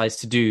exercise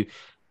to do.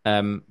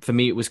 For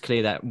me, it was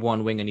clear that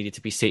one winger needed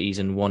to be City's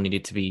and one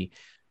needed to be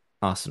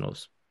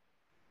Arsenal's.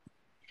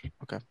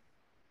 Okay.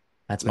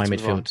 That's my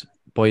midfield.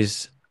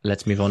 Boys,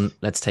 let's move on.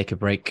 Let's take a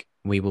break.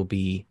 We will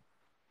be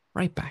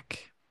right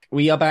back.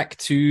 We are back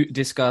to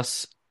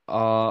discuss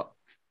our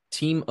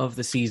team of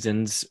the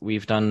seasons.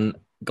 We've done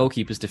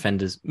goalkeepers,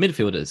 defenders,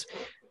 midfielders,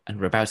 and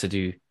we're about to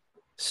do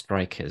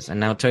strikers. And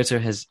now Toto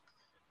has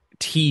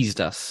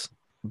teased us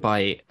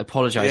by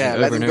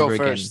apologizing over and over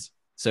again.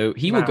 So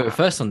he will go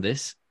first on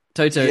this.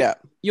 Toto,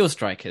 your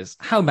strikers,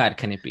 how bad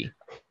can it be?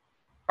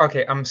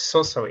 Okay, I'm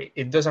so sorry.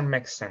 It doesn't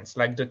make sense.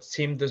 Like the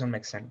team doesn't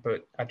make sense,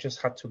 but I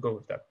just had to go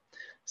with that.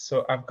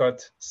 So I've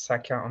got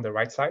Saka on the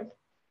right side.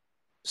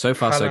 So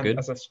far, so good.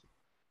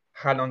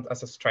 Haaland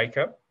as a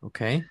striker.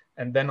 Okay.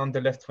 And then on the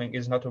left wing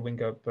is not a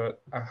winger,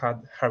 but I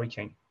had Harry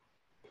Kane.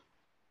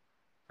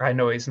 I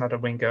know he's not a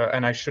winger,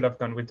 and I should have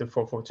gone with the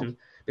 4-4-2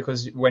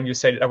 because when you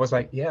said it, I was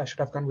like, yeah, I should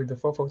have gone with the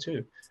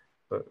 4-4-2,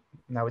 but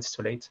now it's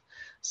too late.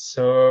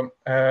 So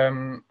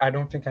I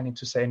don't think I need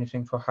to say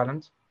anything for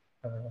Haaland.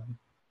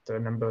 the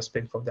numbers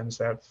speak for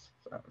themselves.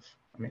 I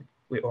mean,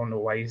 we all know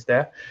why he's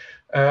there.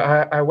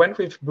 I went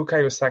with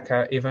Bukayo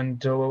Saka, even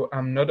though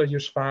I'm not a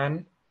huge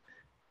fan,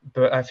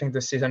 but I think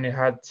the season he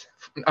had,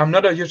 I'm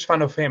not a huge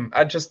fan of him.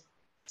 I just,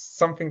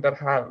 something that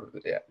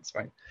it's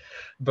fine.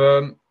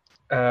 But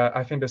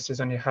I think the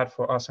season he had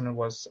for Arsenal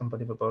was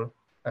unbelievable.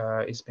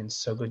 He's been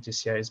so good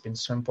this year. He's been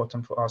so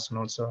important for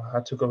Arsenal, so I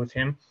had to go with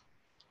him.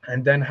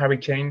 And then Harry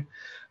Kane,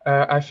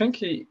 I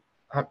think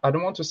I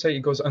don't want to say he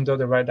goes under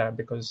the radar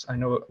because I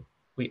know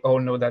we all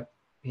know that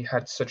he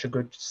had such a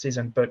good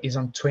season, but he's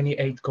on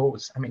 28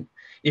 goals. I mean,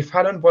 if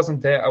Haaland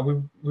wasn't there,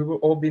 we would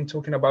all been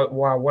talking about,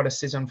 wow, what a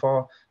season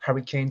for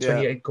Harry Kane,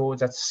 28 goals,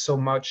 that's so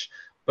much.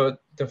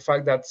 But the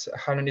fact that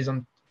Haaland is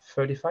on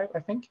 35, I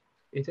think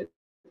it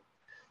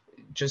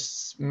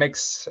just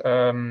makes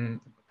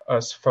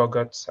us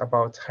forget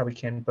about Harry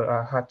Kane. But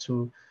I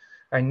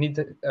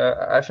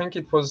think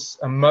it was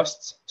a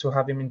must to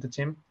have him in the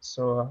team.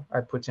 So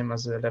I put him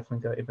as a left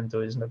winger, even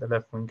though he's not a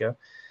left winger.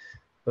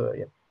 But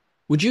yeah.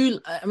 Would you,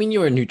 I mean,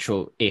 you're a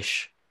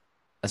neutral-ish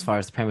as far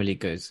as the Premier League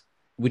goes.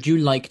 Would you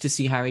like to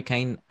see Harry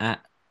Kane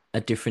at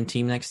a different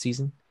team next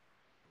season?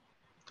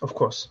 Of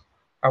course.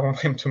 I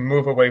want him to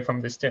move away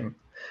from this team.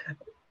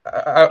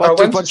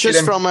 But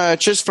just from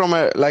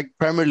a like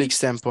Premier League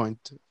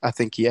standpoint, I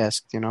think he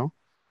asked, you know.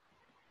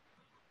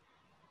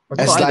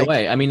 Either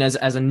way, I mean, as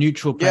a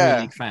neutral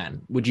Premier League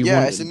fan, would you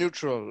want... as a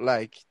neutral,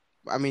 like,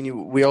 I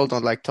mean, we all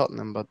don't like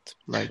Tottenham, but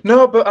like...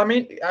 No, but I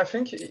mean, I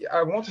think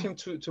I want him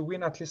to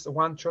win at least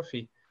one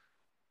trophy.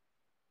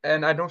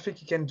 And I don't think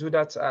he can do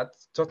that at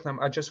Tottenham.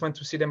 I just went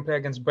to see them play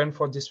against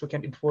Brentford this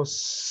weekend. It was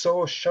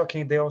so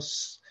shocking. I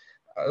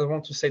don't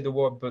want to say the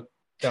word, but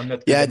they're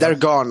not. Yeah, they're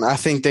gone. I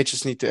think they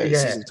just need the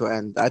season to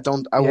end.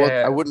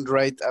 I wouldn't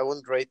rate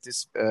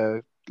this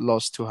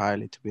loss too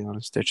highly, to be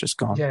honest. They're just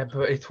gone. Yeah,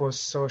 but it was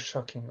so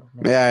shocking.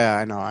 Yeah,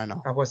 I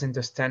know. I was in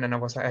the stand and I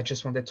was like, I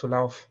just wanted to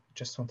laugh.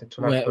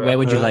 Where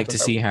would you like to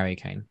see Harry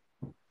Kane?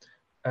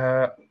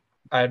 I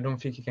don't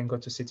think he can go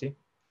to City.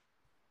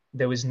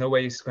 There is no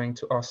way he's going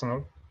to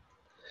Arsenal.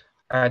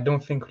 I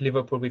don't think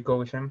Liverpool will go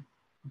with him.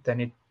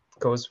 Then it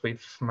goes with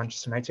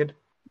Manchester United.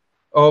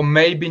 Or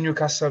maybe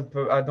Newcastle,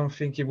 but I don't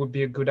think it would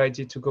be a good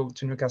idea to go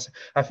to Newcastle.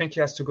 I think he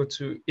has to go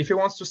to, if he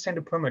wants to stay in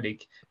the Premier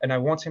League, and I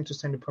want him to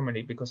stay in the Premier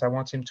League because I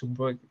want him to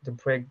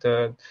break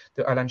the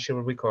Alan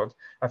Shearer record.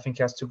 I think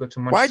he has to go to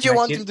Manchester United. Why do you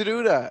want him to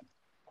do that?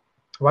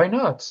 Why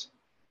not?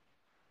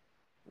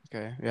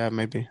 Okay, yeah,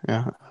 maybe,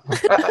 yeah.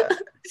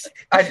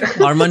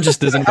 Armand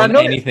just doesn't want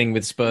anything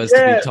with Spurs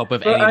to be top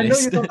of any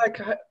list.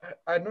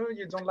 I know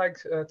you don't like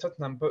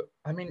Tottenham, but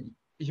I mean,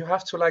 you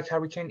have to like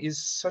Harry Kane.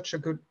 Is such a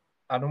good.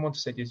 I don't want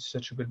to say he's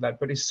such a good lad,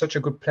 but he's such a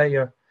good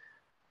player.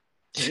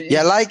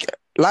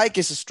 Like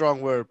is a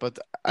strong word, but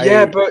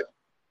but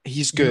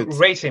he's good.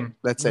 Rate him.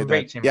 Let's say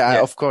rate that. Him.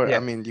 Yeah, of course. Yeah. I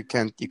mean, you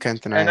can't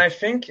deny. And I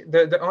think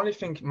the only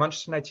thing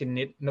Manchester United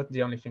need, not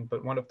the only thing,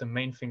 but one of the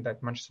main things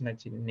that Manchester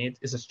United need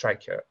is a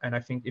striker. And I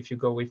think if you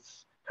go with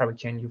Harry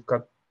Kane, you've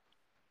got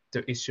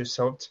the issue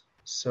solved.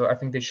 So I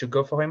think they should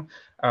go for him.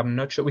 I'm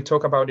not sure. We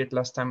talked about it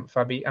last time,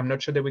 Fabi. I'm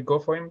not sure they will go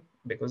for him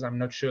because I'm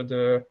not sure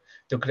the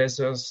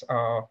Glazers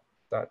are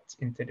that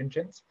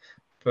intelligent.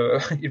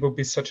 But it will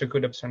be such a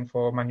good option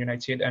for Man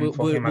United and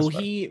for him as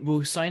well.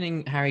 Will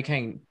signing Harry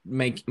Kane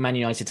make Man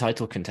United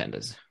title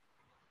contenders?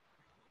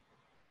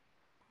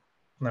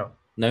 No,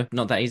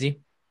 not that easy.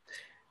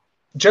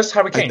 Just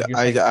Harry Kane.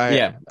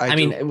 I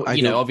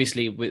mean,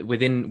 obviously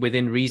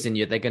within reason,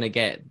 they're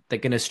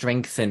going to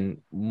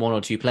strengthen one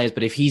or two players.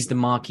 But if he's the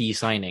marquee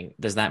signing,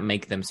 does that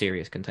make them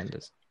serious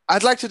contenders?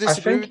 I'd like to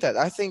disagree with that.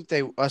 I think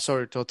they.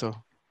 Sorry,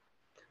 Toto.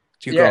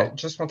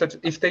 Just wanted.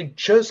 If they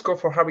just go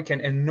for Harry Kane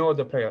and no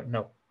other player,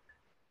 no.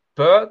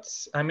 But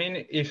I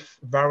mean, if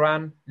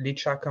Varane,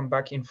 Licha come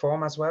back in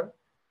form as well,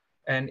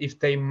 and if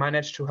they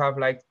manage to have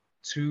like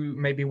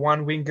maybe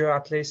one winger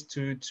at least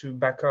to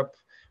back up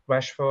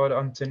Rashford,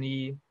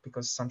 Anthony,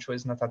 because Sancho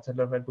is not at the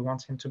level we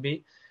want him to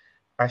be,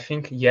 I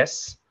think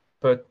yes.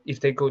 But if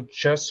they go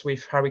just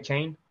with Harry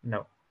Kane,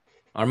 no.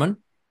 Arman?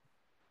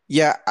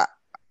 Yeah,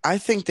 I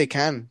think they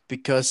can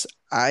because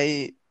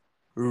I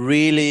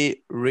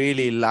really,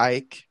 really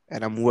like,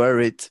 and I'm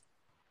worried.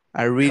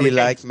 I really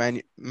like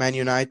Man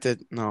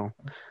United. No,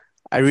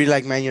 I really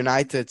like Man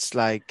United's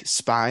like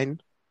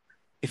spine.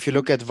 If you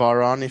look at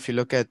Varane, if you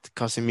look at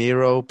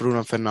Casemiro,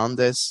 Bruno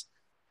Fernandes,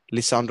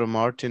 Lisandro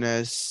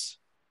Martinez,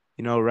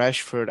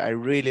 Rashford, I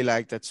really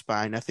like that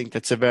spine. I think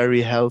that's a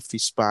very healthy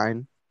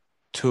spine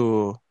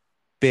to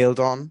build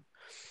on.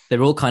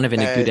 They're all kind of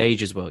in a good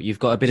age as well. You've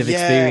got a bit of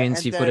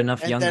experience. You've got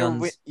enough young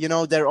guns.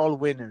 They're all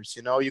winners.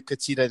 You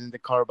could see that in the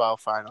Carabao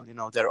final.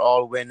 They're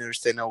all winners.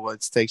 They know what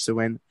it takes to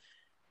win.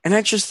 And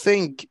I just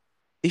think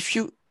if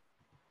you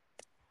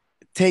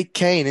take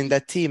Kane in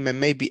that team and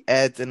maybe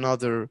add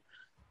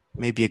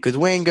maybe a good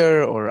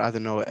winger, or I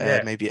don't know,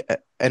 maybe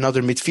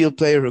another midfield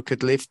player who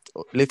could lift,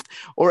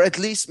 or at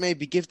least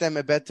maybe give them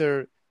a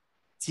better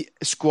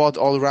squad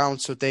all around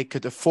so they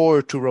could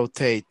afford to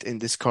rotate in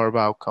this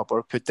Carabao Cup,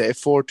 or could they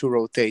afford to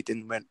rotate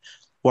in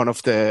one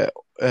of the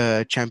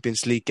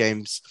Champions League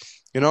games,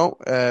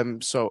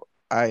 So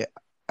I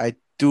I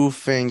do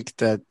think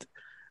that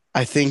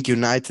I think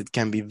United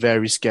can be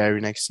very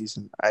scary next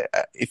season.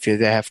 If they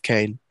have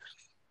Kane,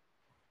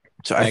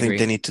 so I I think they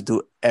agree. need to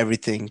do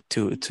everything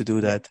to do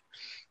Yeah. that.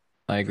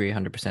 I agree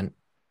 100%.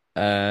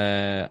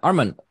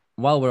 Arman,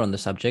 while we're on the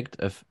subject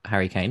of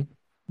Harry Kane,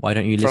 why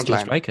don't you list Front your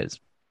line. strikers?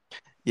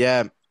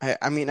 Yeah,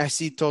 I mean I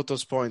see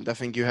Toto's point. I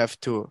think you have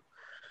to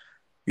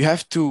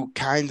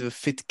kind of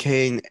fit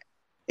Kane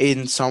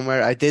in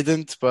somewhere. I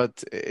didn't,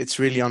 but it's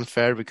really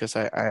unfair because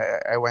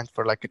I went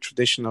for like a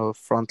traditional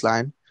front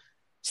line.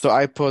 So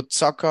I put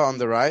Saka on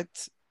the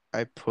right,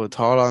 I put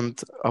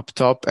Haaland up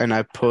top, and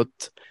I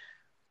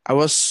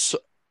was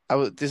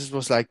this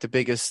was like the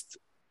biggest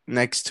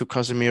next to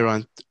Casemiro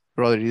and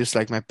Rodriguez,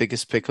 like my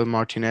biggest pickle,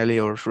 Martinelli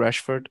or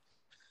Rashford.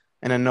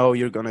 And I know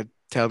you're gonna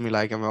tell me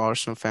like I'm an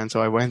Arsenal fan,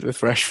 so I went with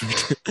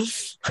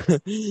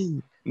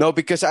Rashford. No,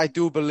 because I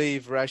do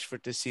believe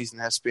Rashford this season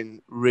has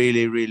been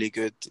really, really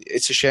good.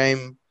 It's a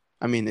shame.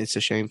 I mean, it's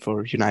a shame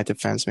for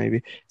United fans,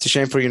 maybe. It's a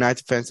shame for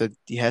United fans that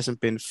he hasn't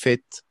been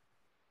fit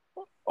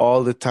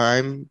all the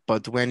time,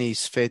 but when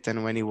he's fit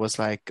and when he was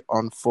like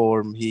on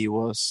form, he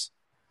was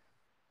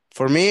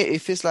for me,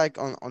 if he's like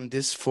on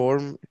this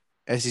form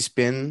as he's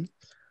been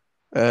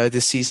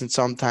this season,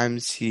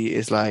 sometimes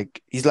he's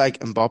like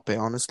Mbappe,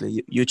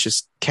 honestly. You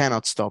just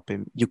cannot stop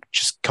him. You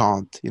just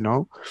can't, you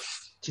know?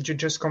 Did you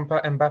just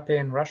compare Mbappe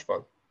and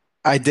Rashford?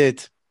 I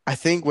did. I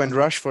think when Okay.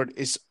 Rashford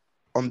is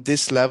on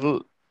this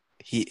level,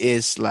 he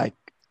is like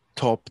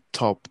top,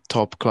 top,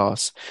 top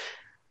class.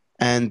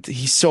 And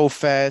he's so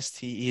fast.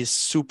 He is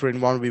super in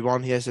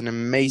 1v1. He has an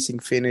amazing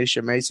finish,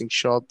 amazing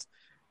shot,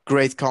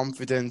 great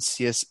confidence.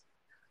 He has,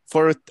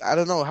 I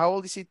don't know, how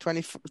old is he?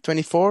 20,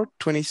 24,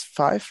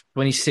 25,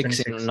 26 in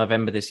 26.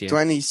 November this year.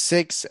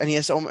 26, and he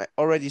has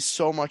already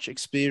so much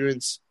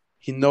experience.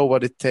 He know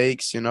what it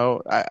takes, you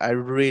know. I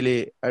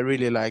really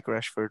like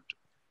Rashford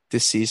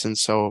this season.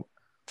 So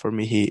for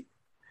me,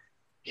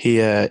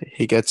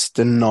 he gets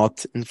the nod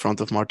in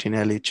front of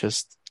Martinelli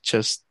just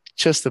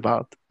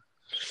about.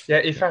 Yeah,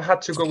 if I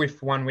had to go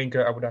with one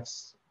winger, I would have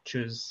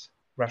choose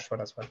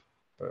Rashford as well.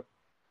 But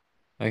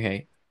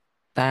Okay.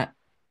 That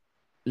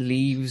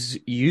leaves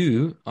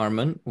you,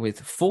 Arman,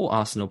 with 4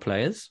 Arsenal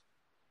players,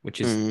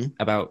 which is Mm.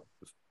 about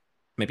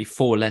maybe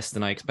 4 less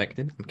than I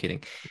expected. I'm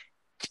kidding.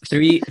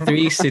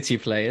 Three City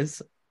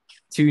players,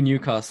 2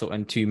 Newcastle,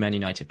 and 2 Man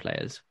United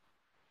players.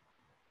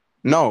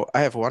 No,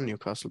 I have one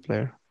Newcastle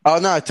player. Oh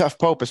no, Tough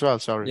Pope as well.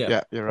 Sorry. Yeah.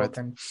 Yeah, you're right.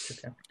 Open,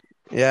 okay.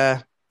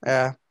 Yeah,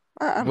 yeah.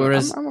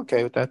 Whereas I'm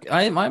okay with that.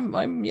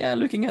 I'm yeah,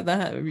 looking at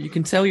that, you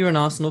can tell you're an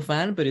Arsenal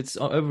fan, but it's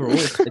overall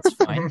it's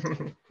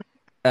fine.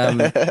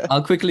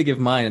 I'll quickly give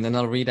mine and then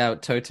I'll read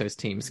out Toto's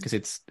teams because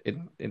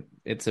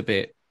it's a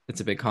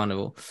bit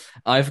carnival.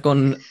 I've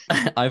gone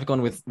I've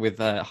gone with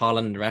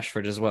Haaland and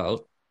Rashford as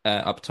well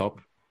up top.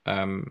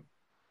 Um,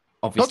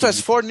 Toto has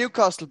obviously four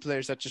Newcastle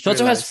players. I just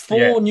Toto has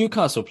realized. Yeah. 4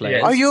 Newcastle Yeah.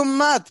 Are players. you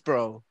mad,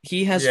 bro?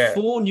 He has Yeah.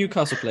 4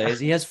 Newcastle players.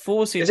 He has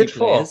 4 Is City it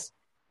 4? players.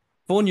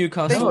 4 They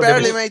Newcastle. No, there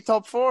barely is. made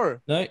top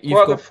four. No, Who you've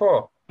are the got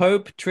 4?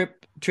 Pope,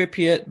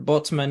 Trippier,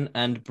 Botman,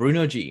 and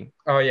Bruno G.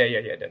 Oh, yeah,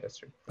 that's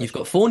true. You've That's got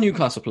true. 4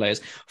 Newcastle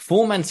players,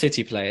 4 Man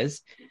City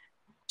players,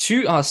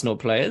 2 Arsenal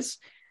players,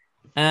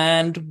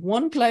 and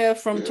 1 player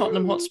from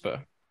Tottenham Hotspur.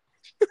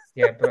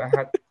 Yeah, but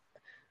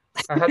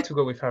I had to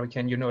go with Harry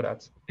Kane. You know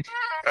that.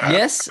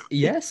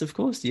 Yes, of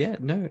course. Yeah,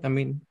 no, I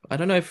mean, I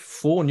don't know if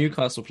 4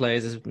 Newcastle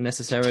players is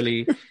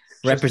necessarily Just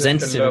the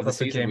representative of love the of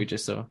the season we game.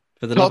 just saw.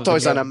 For the love of Toto the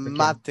is on game. a Love of the game.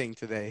 mad thing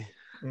today.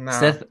 Nah,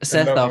 the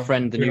Seth, love our of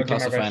friend, the Bruno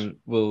Newcastle Guimaraes. fan,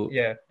 will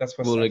Yeah, that's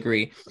what's up.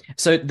 agree.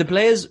 So the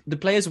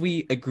players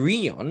we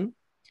agree on,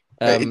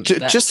 that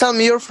Just tell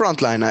me your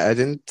front line. I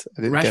didn't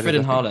get Rashford it. I and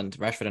think. Haaland,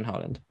 Rashford and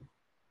Haaland.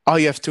 Oh,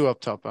 you have two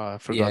up top. I Yeah,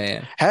 forgot.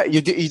 yeah.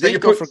 You So you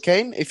didn't go put. for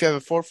Kane if you have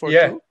a 4-4-2?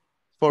 Yeah,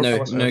 I No,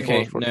 was no,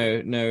 thinking. 4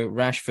 okay, 4 no.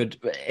 Rashford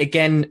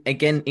again.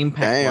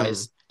 Impact Damn.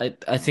 wise,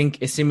 I think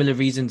similar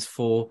reasons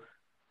for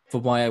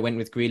why I went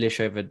with Grealish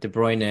over De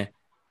Bruyne.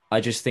 I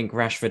just think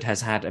Rashford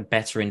has had a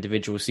better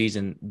individual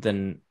season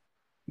than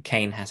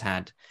Kane has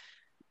had.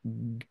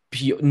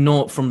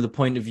 Not from the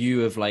point of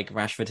view of like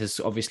Rashford has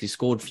obviously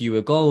scored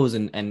fewer goals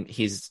and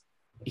he's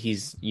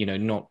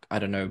not, I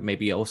don't know,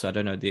 maybe also I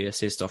don't know the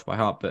assist off by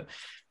heart, but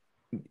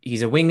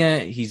he's a winger.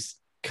 He's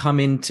come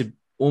in to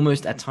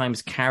almost at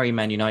times carry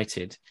Man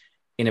United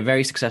in a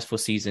very successful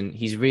season.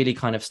 He's really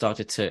kind of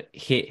started to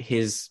hit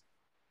his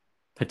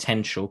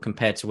potential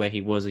compared to where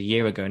he was a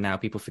year ago. Now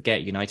people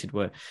forget United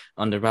were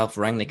under Ralph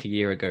Rangnick a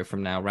year ago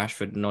from now.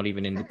 Rashford not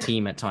even in the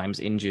team at times,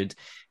 injured,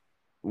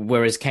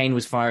 whereas Kane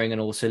was firing on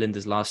all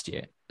cylinders last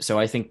year. So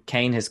I think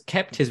Kane has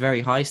kept his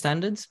very high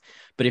standards,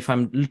 but if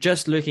I'm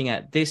just looking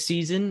at this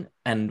season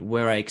and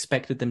where I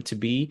expected them to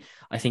be,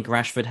 I think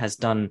Rashford has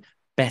done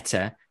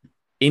better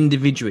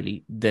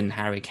individually than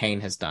Harry Kane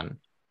has done.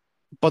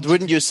 But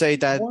wouldn't you say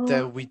that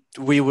What?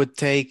 we would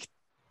take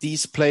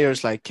these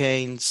players like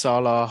Kane,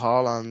 Salah,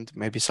 Haaland,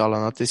 maybe Salah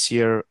not this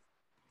year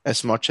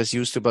as much as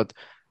used to, but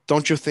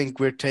don't you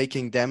think we're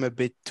taking them a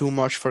bit too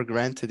much for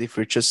granted if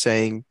we're just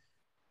saying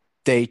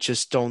they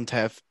just don't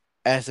have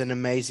as an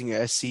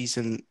amazing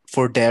season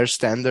for their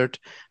standard,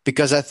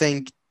 because I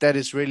think that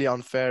is really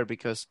unfair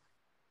because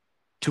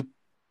to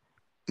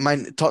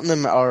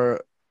Tottenham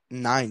are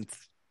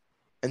ninth,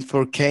 and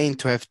for Kane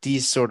to have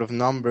these sort of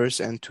numbers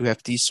and to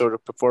have these sort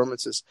of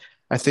performances,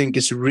 I think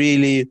is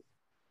really.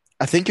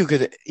 I think you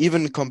could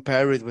even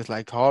compare it with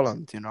like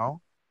Haaland,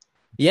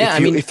 Yeah, if I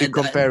you mean, if you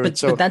compare it. but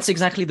So that's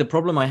exactly the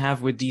problem I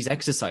have with these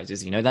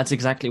exercises. That's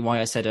exactly why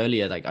I said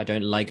earlier, like I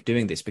don't like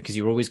doing this because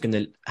you're always going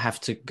to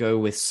have to go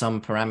with some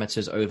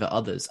parameters over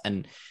others.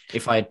 And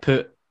if I had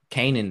put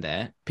Kane in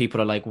there, people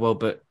are like, well,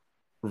 but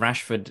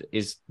Rashford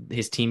is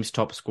his team's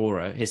top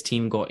scorer. His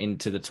team got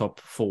into the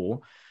top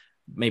 4,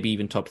 maybe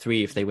even top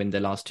 3 if they win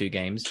their last 2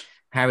 games.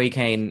 Harry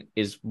Kane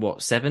is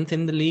what, 7th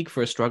in the league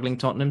for a struggling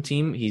Tottenham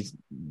team.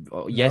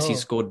 Yes, he No.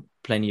 scored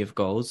plenty of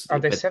goals, Are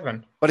they but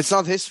 7? but it's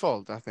not his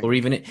fault, I or think.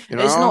 even You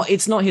know,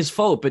 it's not his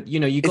fault, but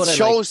you it gotta like,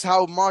 shows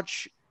how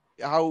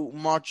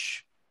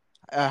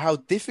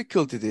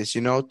difficult it is,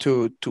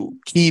 to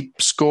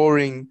keep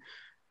scoring,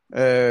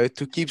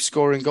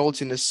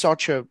 goals in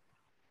such a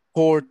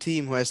poor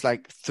team who has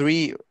like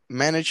 3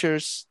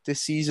 managers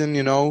this season.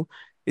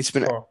 It's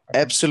been 4, I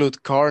think.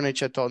 absolute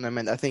carnage at Tottenham,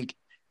 and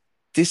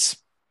this,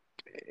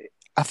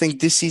 I think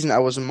this season I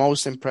was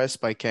most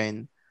impressed by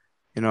Kane.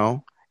 You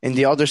know, in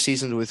the other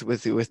seasons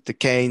with the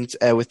Kanes,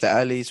 with the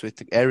Allis, with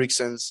the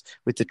Ericssons,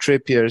 with the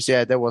Trippiers,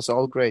 yeah, that was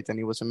all great and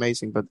he was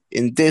amazing. But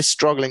in this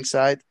struggling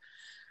side,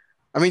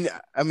 I made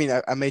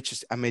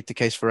the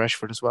case for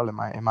Rashford as well in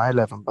my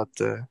 11. But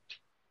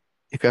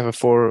if you have a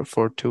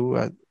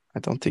 4-4-2, I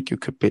don't think you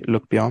could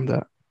look beyond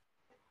that.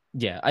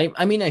 yeah.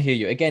 I mean, I hear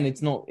you. Again,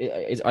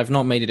 I've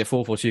not made it a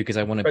 4-4-2 because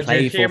I want to But do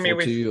you play hear me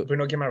with 4-4-2.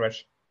 Bruno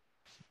Guimaraes?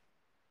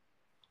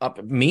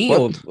 Up me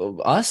or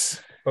What?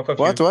 us? Both of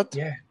What? you? What?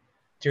 Yeah.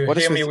 Do you What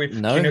is hear me with?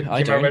 with No,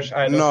 I don't. Guimaraes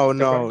ahead of No,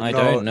 De Bruyne? no, I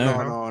don't no,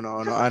 know. no,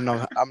 No? no, no,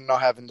 no. I'm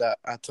not having that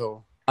at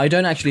all. I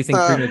don't actually think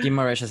Uh, Bruno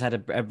Guimaraes has had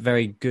a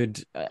very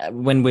good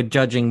when we're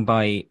judging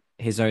by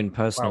his own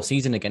personal Wow.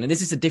 season again. And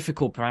this is a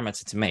difficult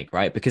parameter to make,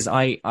 right? Because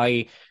I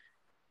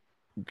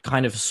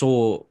kind of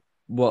saw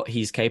what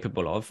he's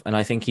capable of, and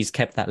I think he's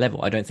kept that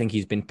level. I don't think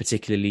he's been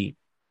particularly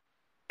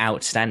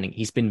outstanding.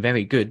 He's been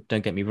very good.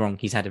 Don't get me wrong.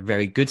 He's had a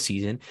very good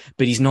season,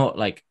 but he's not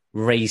like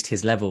raised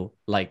his level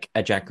like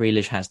a Jack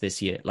Grealish has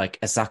this year, like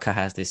a Saka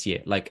has this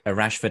year, like a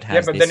Rashford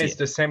Yeah, has but then this year. it's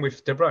the same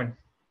with De Bruyne.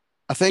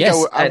 I think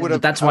Yes, I would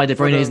have, that's why De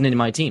Bruyne isn't in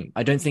my team.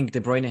 I don't think De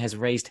Bruyne has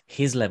raised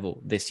his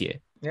level this year.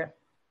 Yeah.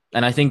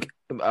 And I think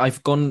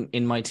I've gone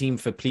in my team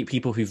for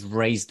people who've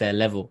raised their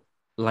level,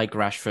 like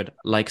Rashford,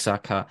 like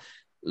Saka,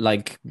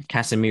 like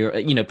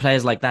Casemiro,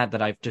 players like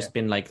that I've just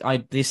been like,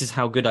 this is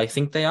how good I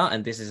think they are,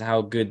 and this is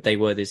how good they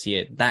were this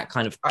year. That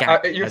kind of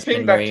gap You has think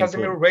been that very Casemiro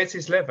important. raised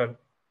his level?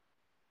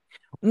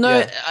 No,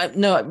 Yeah.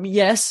 no,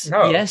 yes,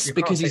 No, yes, you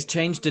can't because he's say.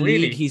 changed the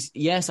league. Really?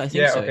 Yes, I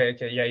think Yeah, so.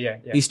 okay, yeah.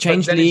 He's But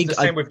changed then it's league. the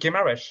same with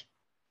Guimaraes.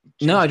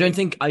 No, Changed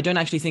league. I don't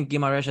actually think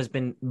Guimaraes has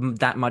been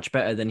that much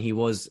better than he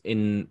was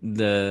in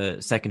the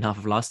second half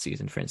of last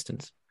season, for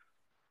instance.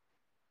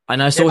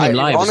 And I Yeah, saw but him he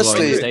live was as well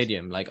so in the Honestly, good.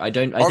 stadium. Like I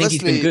think he's been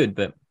honestly, good,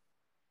 but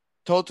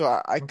Toto,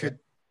 Okay.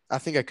 I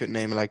think I could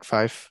name like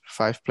five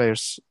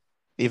players,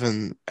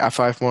 even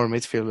 5 more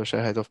midfielders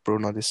ahead of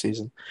Bruno this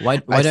season.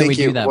 why I don't we think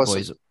do it that, was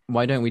boys?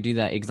 Why don't we do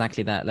that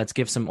exactly that? Let's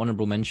give some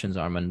honorable mentions,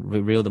 Arman.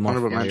 Reel them off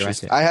honorable while you're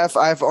at mentions. it.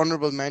 I have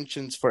honorable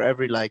mentions for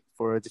every, like,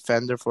 for a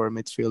defender, for a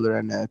midfielder,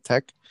 and an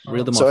attack.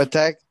 Reel them So off.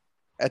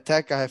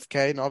 attack, I have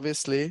Kane,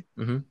 obviously.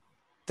 Hmm.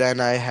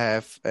 Then I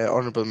have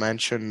honorable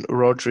mention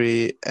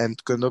Rodri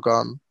and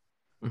Gundogan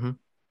Hmm.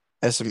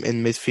 as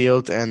in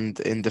midfield, and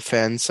in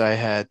defense I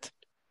had.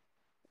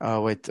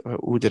 Oh wait,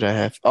 who did I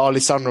have? Oh,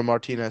 Lisandro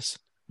Martinez.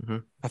 Hmm.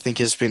 I think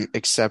he's been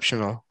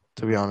exceptional,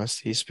 to be Hmm.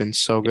 honest. He's been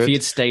so If he good.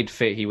 had stayed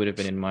fit, he would have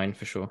been in mine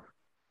for sure.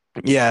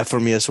 Yeah, for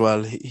me as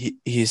well.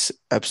 He's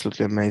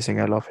absolutely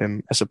amazing. I love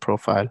him as a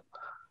profile.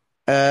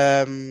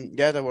 Yeah,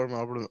 there were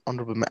my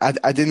honorable.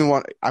 I didn't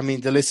want. I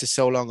mean, the list is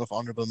so long of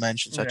honorable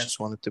mentions. I Yeah. just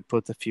wanted to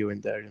put a few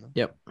in there.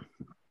 Yep.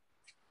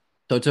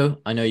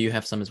 Toto, I know you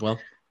have some as well.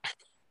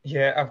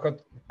 Yeah,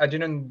 I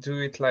didn't do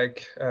it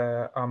like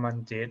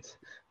Arman did,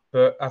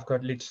 but I've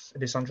got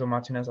Lisandro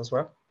Martinez as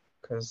well.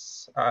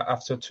 Because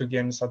after 2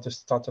 games at the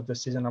start of the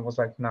season, I was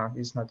like, nah,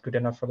 he's not good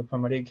enough for the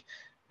Premier League.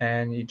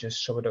 And he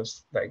just showed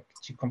us like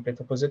the complete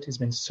opposite. He's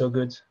been so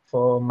good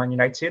for Man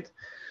United.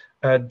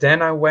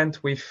 Then I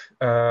went with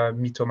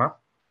Mitoma,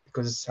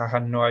 because I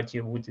had no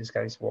idea who this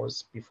guy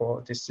was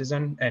before this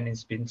season. And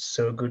he's been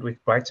so good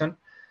with Brighton.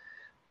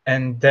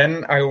 And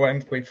then I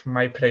went with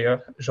my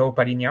player, João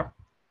Palhinha.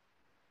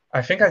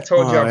 I think I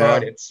told you Oh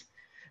about yeah, it.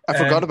 I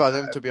forgot And about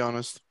him, to be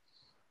honest.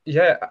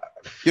 yeah,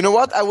 You know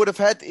what? I would have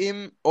had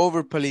him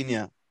over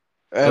Palinha.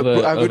 I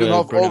would Over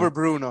have over Bruno.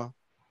 Bruno,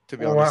 to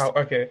be wow. honest.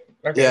 Okay.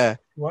 Yeah,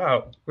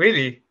 Wow.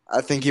 Really?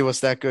 I think he was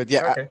that good.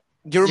 Yeah, Okay.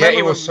 do you Yeah, remember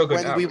it was so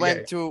good. when we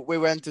Yeah,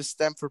 went to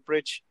Stamford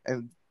Bridge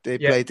and they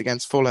yeah, played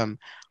against Fulham?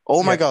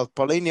 Oh my yeah, God,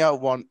 Palinha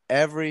won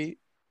every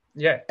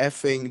yeah,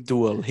 effing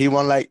duel. He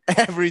won like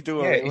every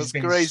duel. yeah. It It's was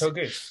been so crazy.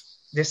 good.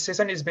 This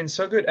season has been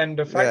so good, and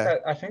the fact Yeah,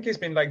 that I think it's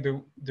been like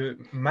the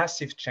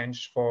massive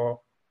change for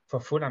for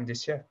Fulham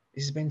this year.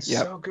 He's been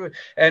Yep. so good.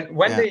 And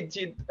when Yeah. they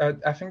did,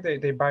 I think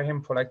they buy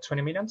him for like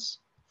 20 millions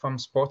from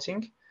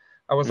Sporting.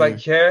 I was Mm.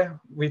 like,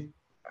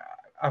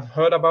 I've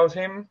heard about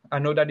him. I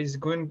know that he's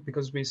good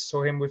because we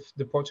saw him with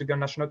the Portugal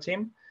national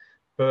team.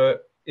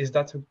 But is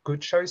that a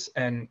good choice?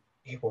 And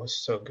he was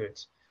so good.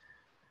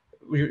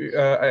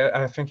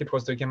 I think it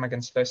was the game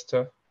against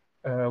Leicester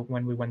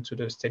when we went to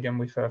the stadium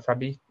with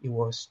Fabi. He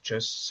was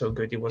just so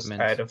good. He was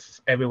ahead of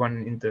everyone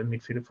in the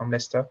midfield from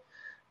Leicester.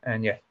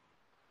 And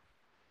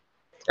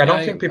I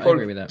don't think people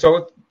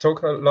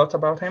talk a lot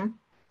about him,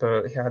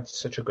 but he had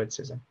such a good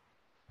season.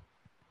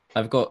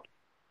 I've got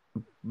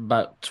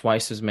about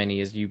twice as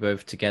many as you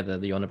both together,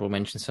 the honourable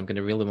mentions, so I'm going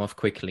to reel them off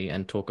quickly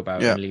and talk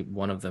about only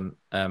one of them.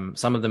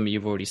 Some of them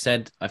you've already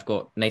said. I've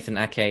got Nathan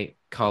Ake,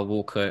 Kyle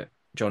Walker,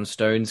 John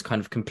Stones, kind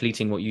of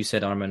completing what you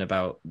said, Armin,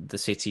 about the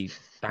City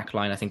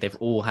backline. I think they've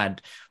all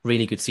had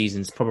really good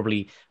seasons,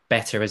 probably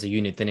better as a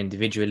unit than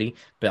individually,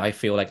 but I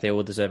feel like they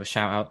all deserve a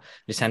shout out.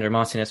 Lisandro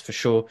Martinez for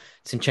sure.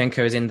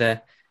 Zinchenko is in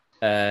there.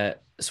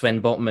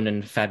 Sven Botman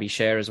and Fabi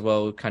Schär as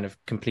well, kind of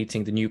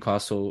completing the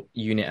Newcastle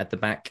unit at the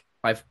back.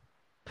 I've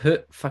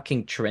put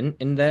fucking Trent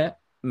in there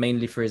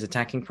mainly for his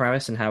attacking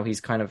prowess and how he's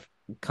kind of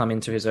come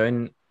into his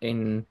own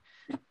in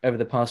over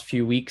the past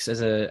few weeks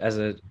as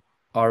a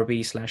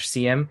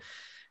RB/CM.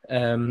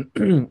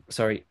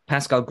 Sorry,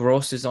 Pascal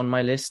Gross is on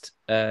my list.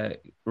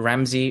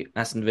 Ramsey,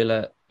 Aston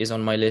Villa is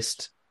on my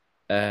list.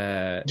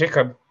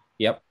 Jacob.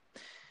 Yep.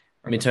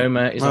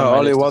 Mitoma is on my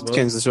Ollie list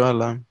Watkins as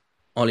well.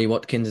 Ollie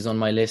Watkins is on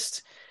my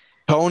list.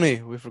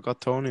 Tony, we forgot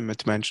Tony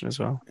to mention as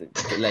well.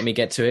 Let me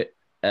get to it.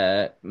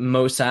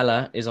 Mo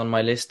Salah is on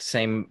my list,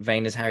 same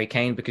vein as Harry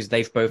Kane, because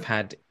they've both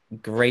had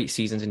great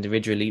seasons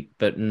individually,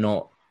 but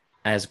not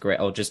as great,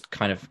 or just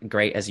kind of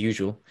great as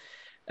usual.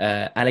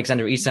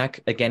 Alexander Isak,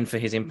 again, for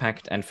his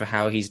impact and for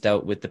how he's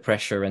dealt with the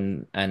pressure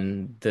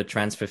and the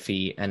transfer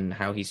fee and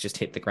how he's just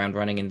hit the ground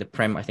running in the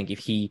Prem. I think if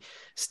he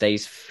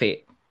stays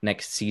fit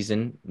next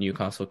season,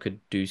 Newcastle could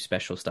do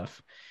special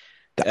stuff.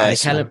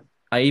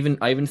 I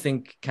even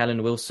think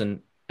Callum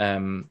Wilson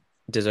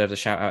deserves a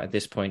shout out at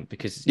this point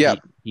because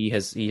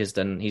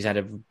he's had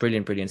a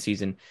brilliant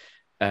season.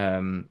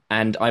 And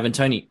Ivan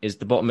Toney is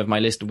the bottom of my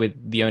list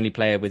with the only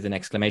player with an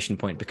exclamation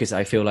point because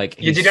I feel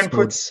like you didn't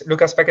put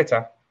Lucas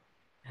Paqueta.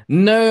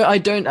 No, I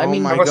don't. I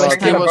mean, my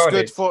God,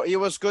 he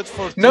was good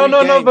for 3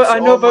 games. But I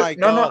know,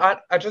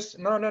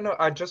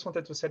 I just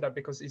wanted to say that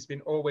because he's been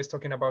always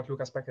talking about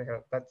Lucas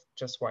Paqueta. That's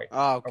just why.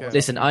 Okay.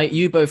 Listen,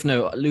 you both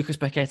know Lucas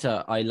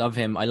Paqueta. I love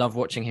him. I love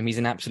watching him. He's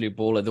an absolute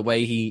baller. The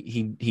way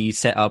he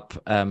set up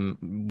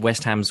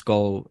West Ham's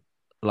goal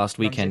last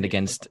weekend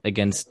against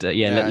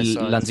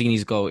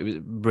Lanzini's goal. It was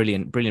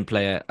brilliant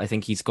player. I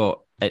think he's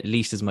got at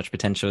least as much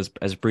potential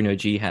as Bruno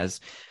G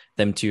has.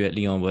 Them two at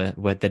Lyon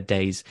were the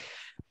days.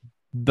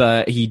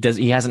 But he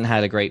hasn't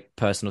had a great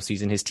personal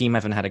season. His team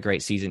haven't had a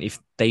great season. If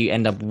they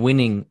end up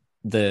winning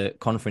the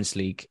Conference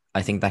League,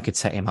 I think that could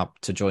set him up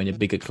to join a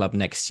bigger club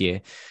next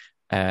year.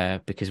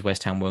 Because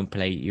West Ham won't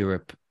play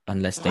Europe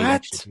unless they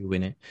actually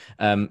win it.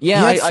 I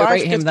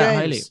rate him that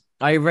highly.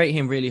 I rate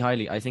him really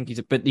highly. I think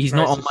he's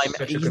not on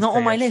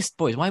my list,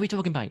 boys. Why are we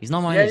talking about it? He's not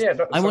on my list.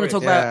 I want to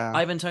talk about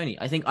Ivan Toney.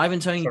 I think Ivan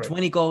Toney,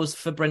 20 goals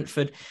for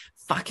Brentford,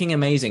 fucking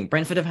amazing.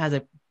 Brentford have had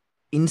an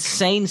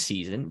insane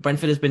season.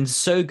 Brentford has been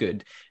so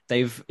good.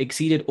 They've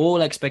exceeded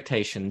all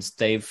expectations.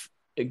 They've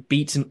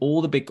beaten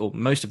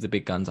most of the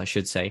big guns, I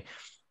should say.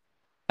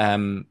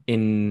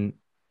 In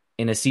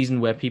a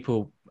season where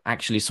people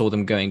actually saw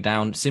them going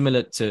down,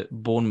 similar to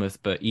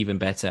Bournemouth, but even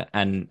better.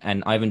 And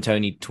Ivan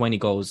Toney, 20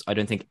 goals. I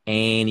don't think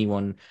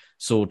anyone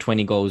saw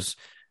 20 goals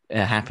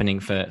happening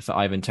for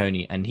Ivan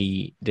Toney. And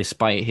he,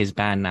 despite his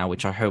ban now,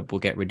 which I hope will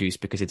get reduced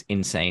because it's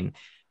insane,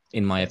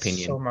 in my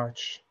opinion. So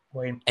much.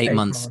 8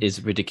 months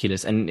is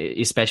ridiculous, and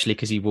especially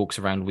because he walks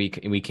around week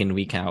in,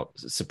 week out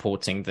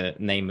supporting the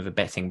name of a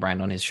betting brand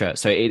on his shirt.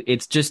 So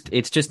it's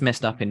just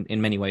messed up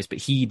in many ways, but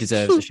he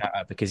deserves a shout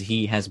out because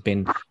he has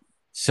been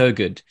so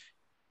good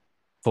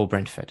for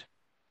Brentford.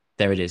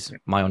 There it is,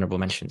 my honourable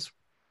mentions.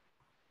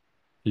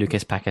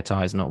 Lucas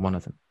Paqueta is not one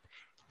of them.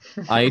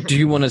 I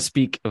do want to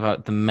speak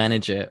about the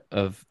manager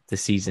of the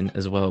season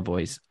as well,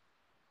 boys.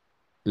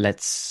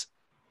 Let's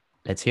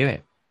hear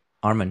it.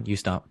 Armin, you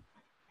start.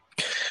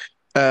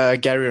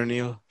 Gary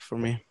O'Neill for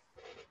me.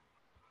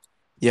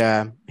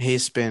 Yeah, I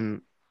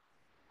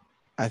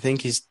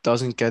think he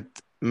doesn't get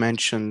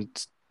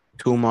mentioned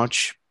too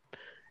much.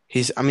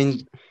 There's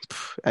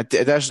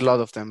a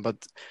lot of them,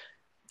 but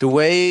the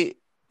way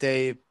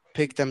they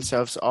pick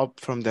themselves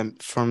up from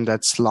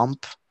that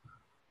slump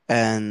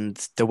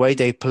and the way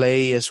they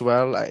play as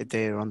well,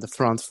 they're on the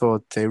front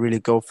foot. They really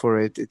go for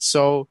it. It's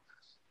so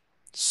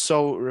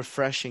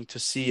refreshing to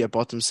see a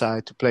bottom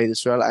side to play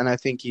this well, and I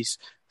think his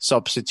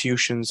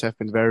substitutions have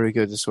been very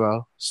good as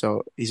well.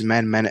 So his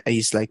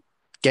he's like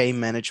game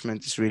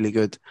management is really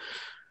good.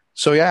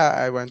 So yeah,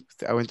 I went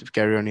with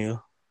Gary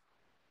O'Neill.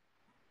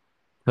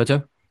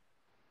 Toto?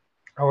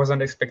 I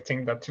wasn't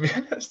expecting that, to be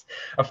honest.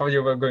 I thought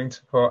you were going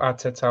for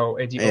Arteta or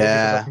Eddie O,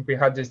 because I think we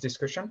had this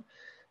discussion.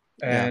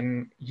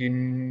 and you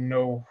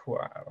know who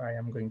I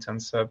am going to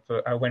answer,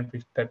 but I went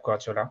with Pep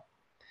Guardiola.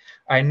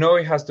 I know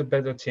he has the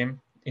better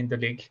team in the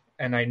league,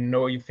 and I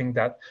know you think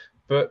that,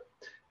 but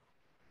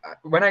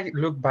when I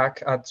look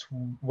back at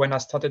when I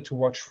started to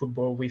watch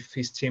football with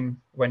his team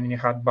when he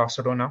had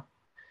Barcelona,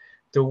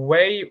 the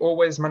way he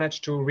always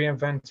managed to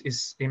reinvent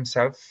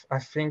himself, I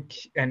think,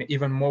 and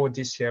even more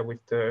this year with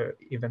the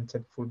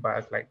invented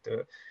fullback like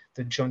the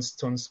John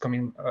Stones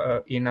coming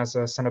in as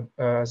a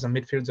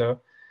midfielder,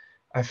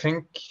 I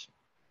think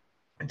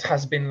it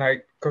has been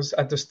like, because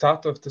at the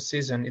start of the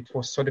season it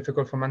was so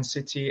difficult for Man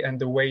City, and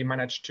the way he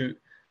managed to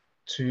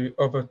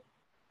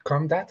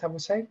overcome that, I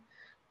would say,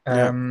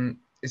 Yeah.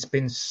 it's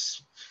been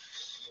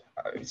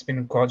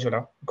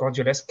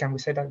Guardiolesque. Can we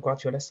say that,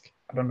 Guardiolesque?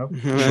 I don't know. We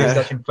use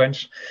that in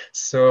French,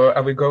 so I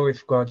will go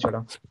with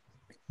Guardiola.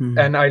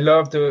 And I've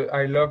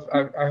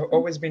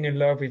always been in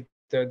love with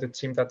the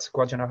team that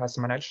Guardiola has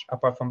managed,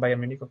 apart from Bayern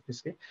Munich,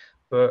 obviously.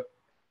 But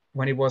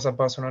when he was at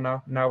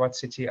Barcelona, now at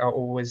City, I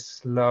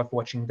always love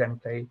watching them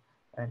play.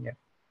 And yeah,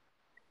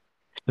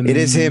 It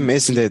is him,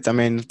 isn't it? I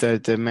mean,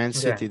 the Man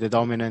City, yeah, the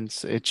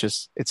dominance,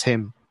 it's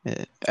him.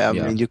 I Yeah.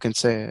 mean, you can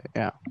say,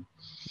 yeah.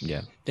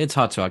 Yeah, it's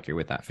hard to argue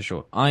with that for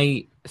sure.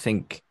 I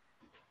think,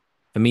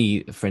 for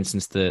me, for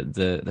instance,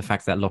 the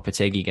fact that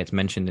Lopetegui gets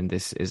mentioned in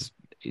this is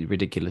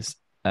ridiculous.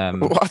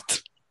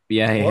 What?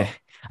 Yeah. What?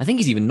 I think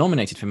he's even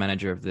nominated for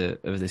manager of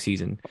the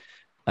season.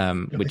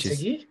 Which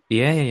is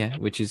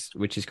Lopetegui?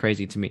 which is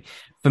crazy to me.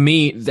 For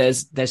me,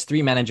 there's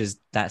three managers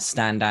that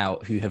stand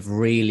out who have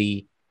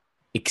really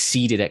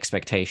exceeded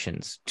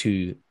expectations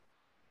to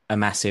a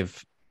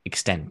massive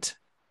extent.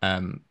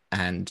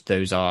 And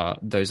those are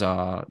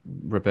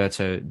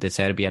Roberto De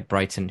Zerbi at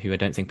Brighton, who I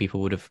don't think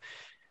people would have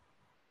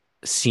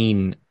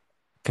seen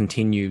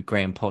continue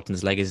Graham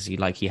Potter's legacy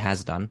like he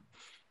has done.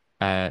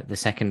 The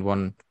second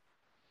one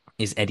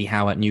is Eddie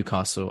Howe at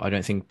Newcastle. I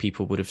don't think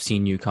people would have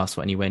seen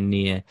Newcastle anywhere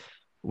near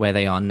where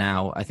they are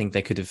now. I think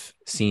they could have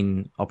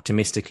seen,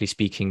 optimistically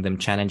speaking, them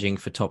challenging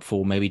for top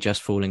four, maybe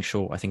just falling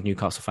short. I think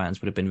Newcastle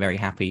fans would have been very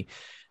happy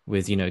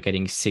with,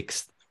 getting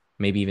sixth,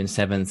 maybe even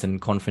seventh in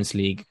Conference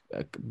League.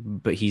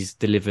 But he's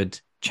delivered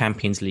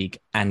Champions League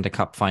and a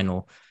cup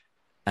final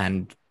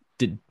and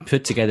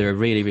put together a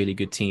really, really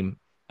good team.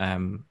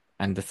 And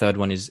the third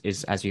one is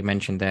as you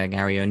mentioned there,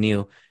 Gary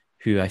O'Neill,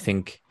 who I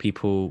think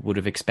people would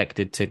have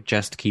expected to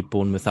just keep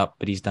Bournemouth up,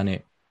 but he's done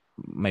it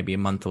maybe a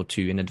month or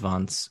two in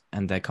advance,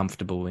 and they're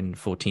comfortable in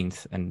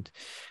 14th. And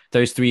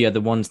those three are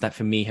the ones that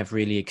for me have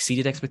really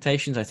exceeded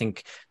expectations. I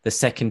think the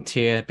second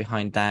tier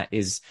behind that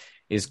is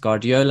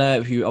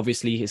Guardiola, who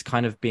obviously is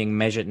kind of being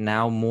measured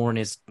now more in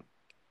his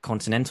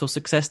continental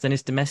success than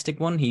his domestic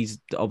one. He's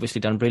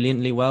obviously done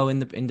brilliantly well in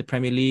the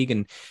Premier League,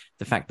 and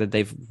the fact that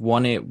they've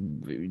won it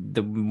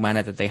the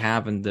manner that they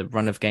have and the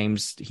run of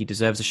games, he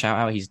deserves a shout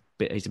out. He's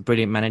a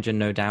brilliant manager,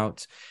 no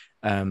doubt.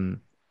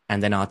 And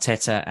then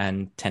Arteta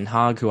and Ten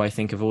Hag, who I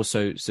think have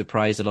also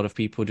surprised a lot of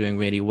people, doing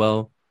really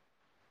well.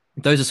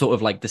 Those are sort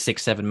of like the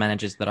 6-7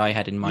 managers that I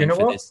had in mind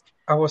for this.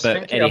 I was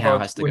thinking Eddie Howe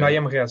about has to go. Unai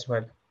Emery as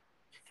well.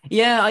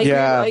 Yeah, I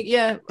agree.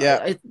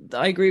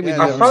 I agree with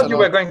you. I thought you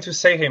were going to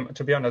say him,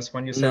 to be honest,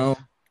 when you said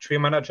three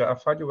manager. I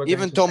thought you were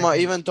even going to say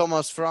him. Even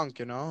Thomas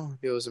Frank,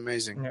 he was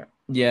amazing.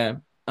 Yeah.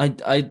 For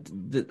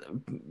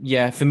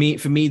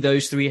me,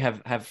 those three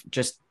have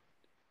just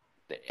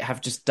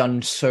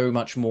done so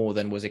much more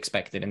than was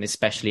expected, and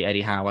especially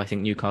Eddie Howe. I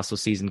think Newcastle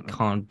season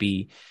can't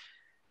be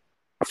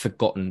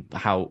forgotten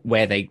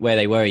where they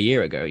were a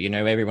year ago.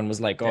 Everyone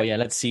was like, oh yeah,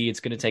 let's see,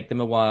 it's going to take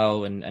them a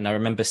while. And I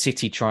remember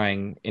City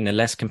trying, in a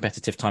less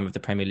competitive time of the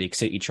Premier League,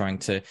 City trying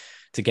to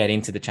get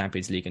into the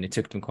Champions League, and it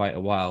took them quite a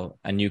while.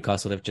 And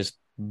Newcastle have just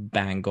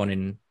gone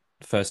in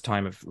first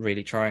time of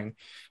really trying,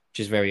 which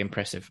is very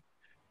impressive.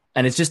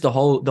 And it's just the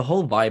whole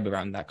vibe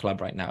around that club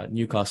right now.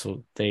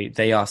 Newcastle,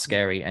 they are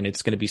scary, and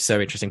it's going to be so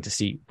interesting to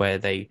see where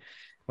they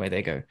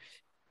go.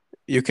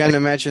 You can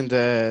imagine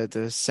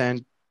the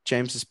St.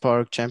 James's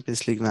Park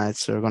Champions League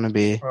nights are going to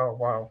be. Oh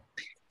wow!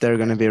 They're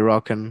going to be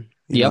rocking.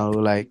 You know,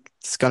 like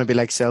it's going to be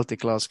like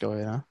Celtic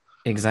Glasgow.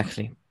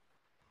 Exactly.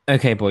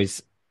 Okay,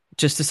 boys.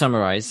 Just to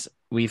summarize,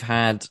 we've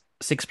had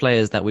 6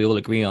 players that we all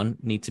agree on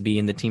need to be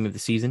in the team of the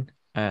season.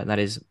 That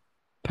is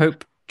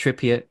Pope,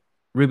 Trippier,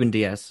 Ruben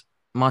Diaz,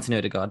 Martin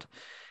Odegaard,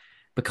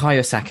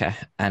 Bukayo Saka,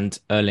 and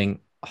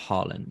Erling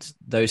Haaland.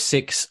 Those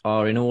 6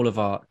 are in all of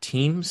our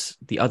teams.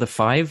 The other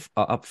 5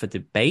 are up for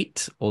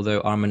debate, although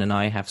Armin and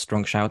I have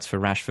strong shouts for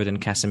Rashford and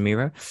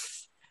Casemiro.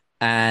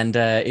 And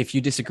if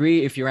you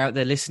disagree, if you're out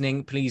there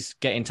listening, please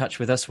get in touch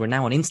with us. We're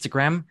now on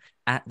Instagram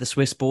at the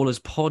Swiss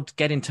Ballers Pod.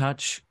 Get in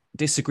touch,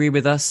 disagree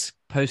with us,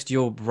 post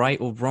your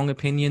right or wrong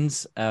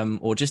opinions,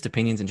 or just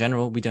opinions in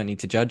general. We don't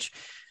need to judge.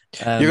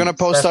 You're gonna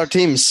post our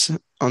teams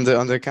on the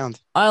account.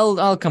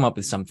 I'll come up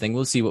with something.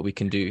 We'll see what we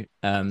can do.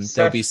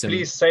 There'll be some.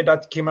 Please say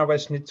that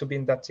Guimaraes needs to be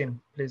in that team,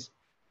 please.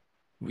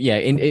 Yeah,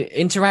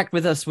 interact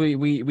with us.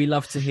 We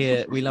love to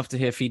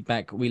hear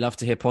feedback. We love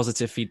to hear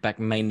positive feedback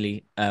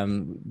mainly.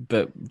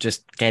 But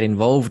just get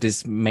involved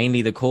is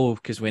mainly the call,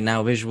 because we're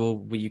now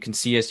visual. You can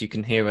see us, you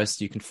can hear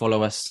us, you can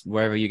follow us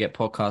wherever you get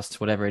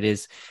podcasts, whatever it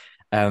is.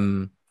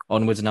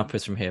 onwards and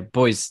upwards from here.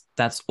 Boys,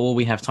 that's all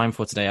we have time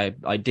for today.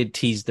 I did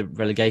tease the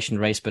relegation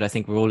race, but I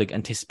think we're all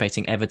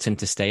anticipating Everton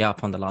to stay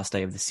up on the last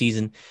day of the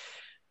season.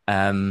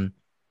 And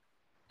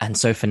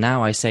so for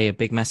now, I say a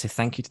big, massive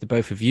thank you to the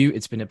both of you.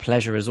 It's been a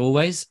pleasure as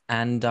always.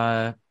 And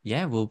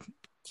we'll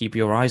keep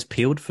your eyes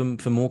peeled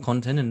for more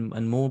content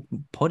and more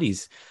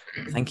poddies.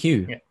 Thank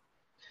you. Yeah.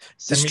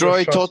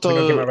 Destroy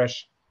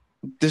Toto's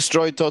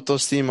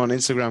team on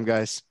Instagram,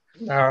 guys.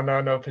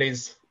 No,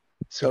 please.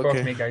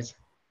 Support me, guys.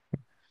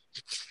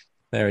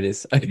 There it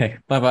is. Okay.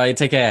 Bye-bye.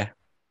 Take care.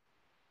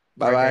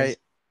 Bye-bye.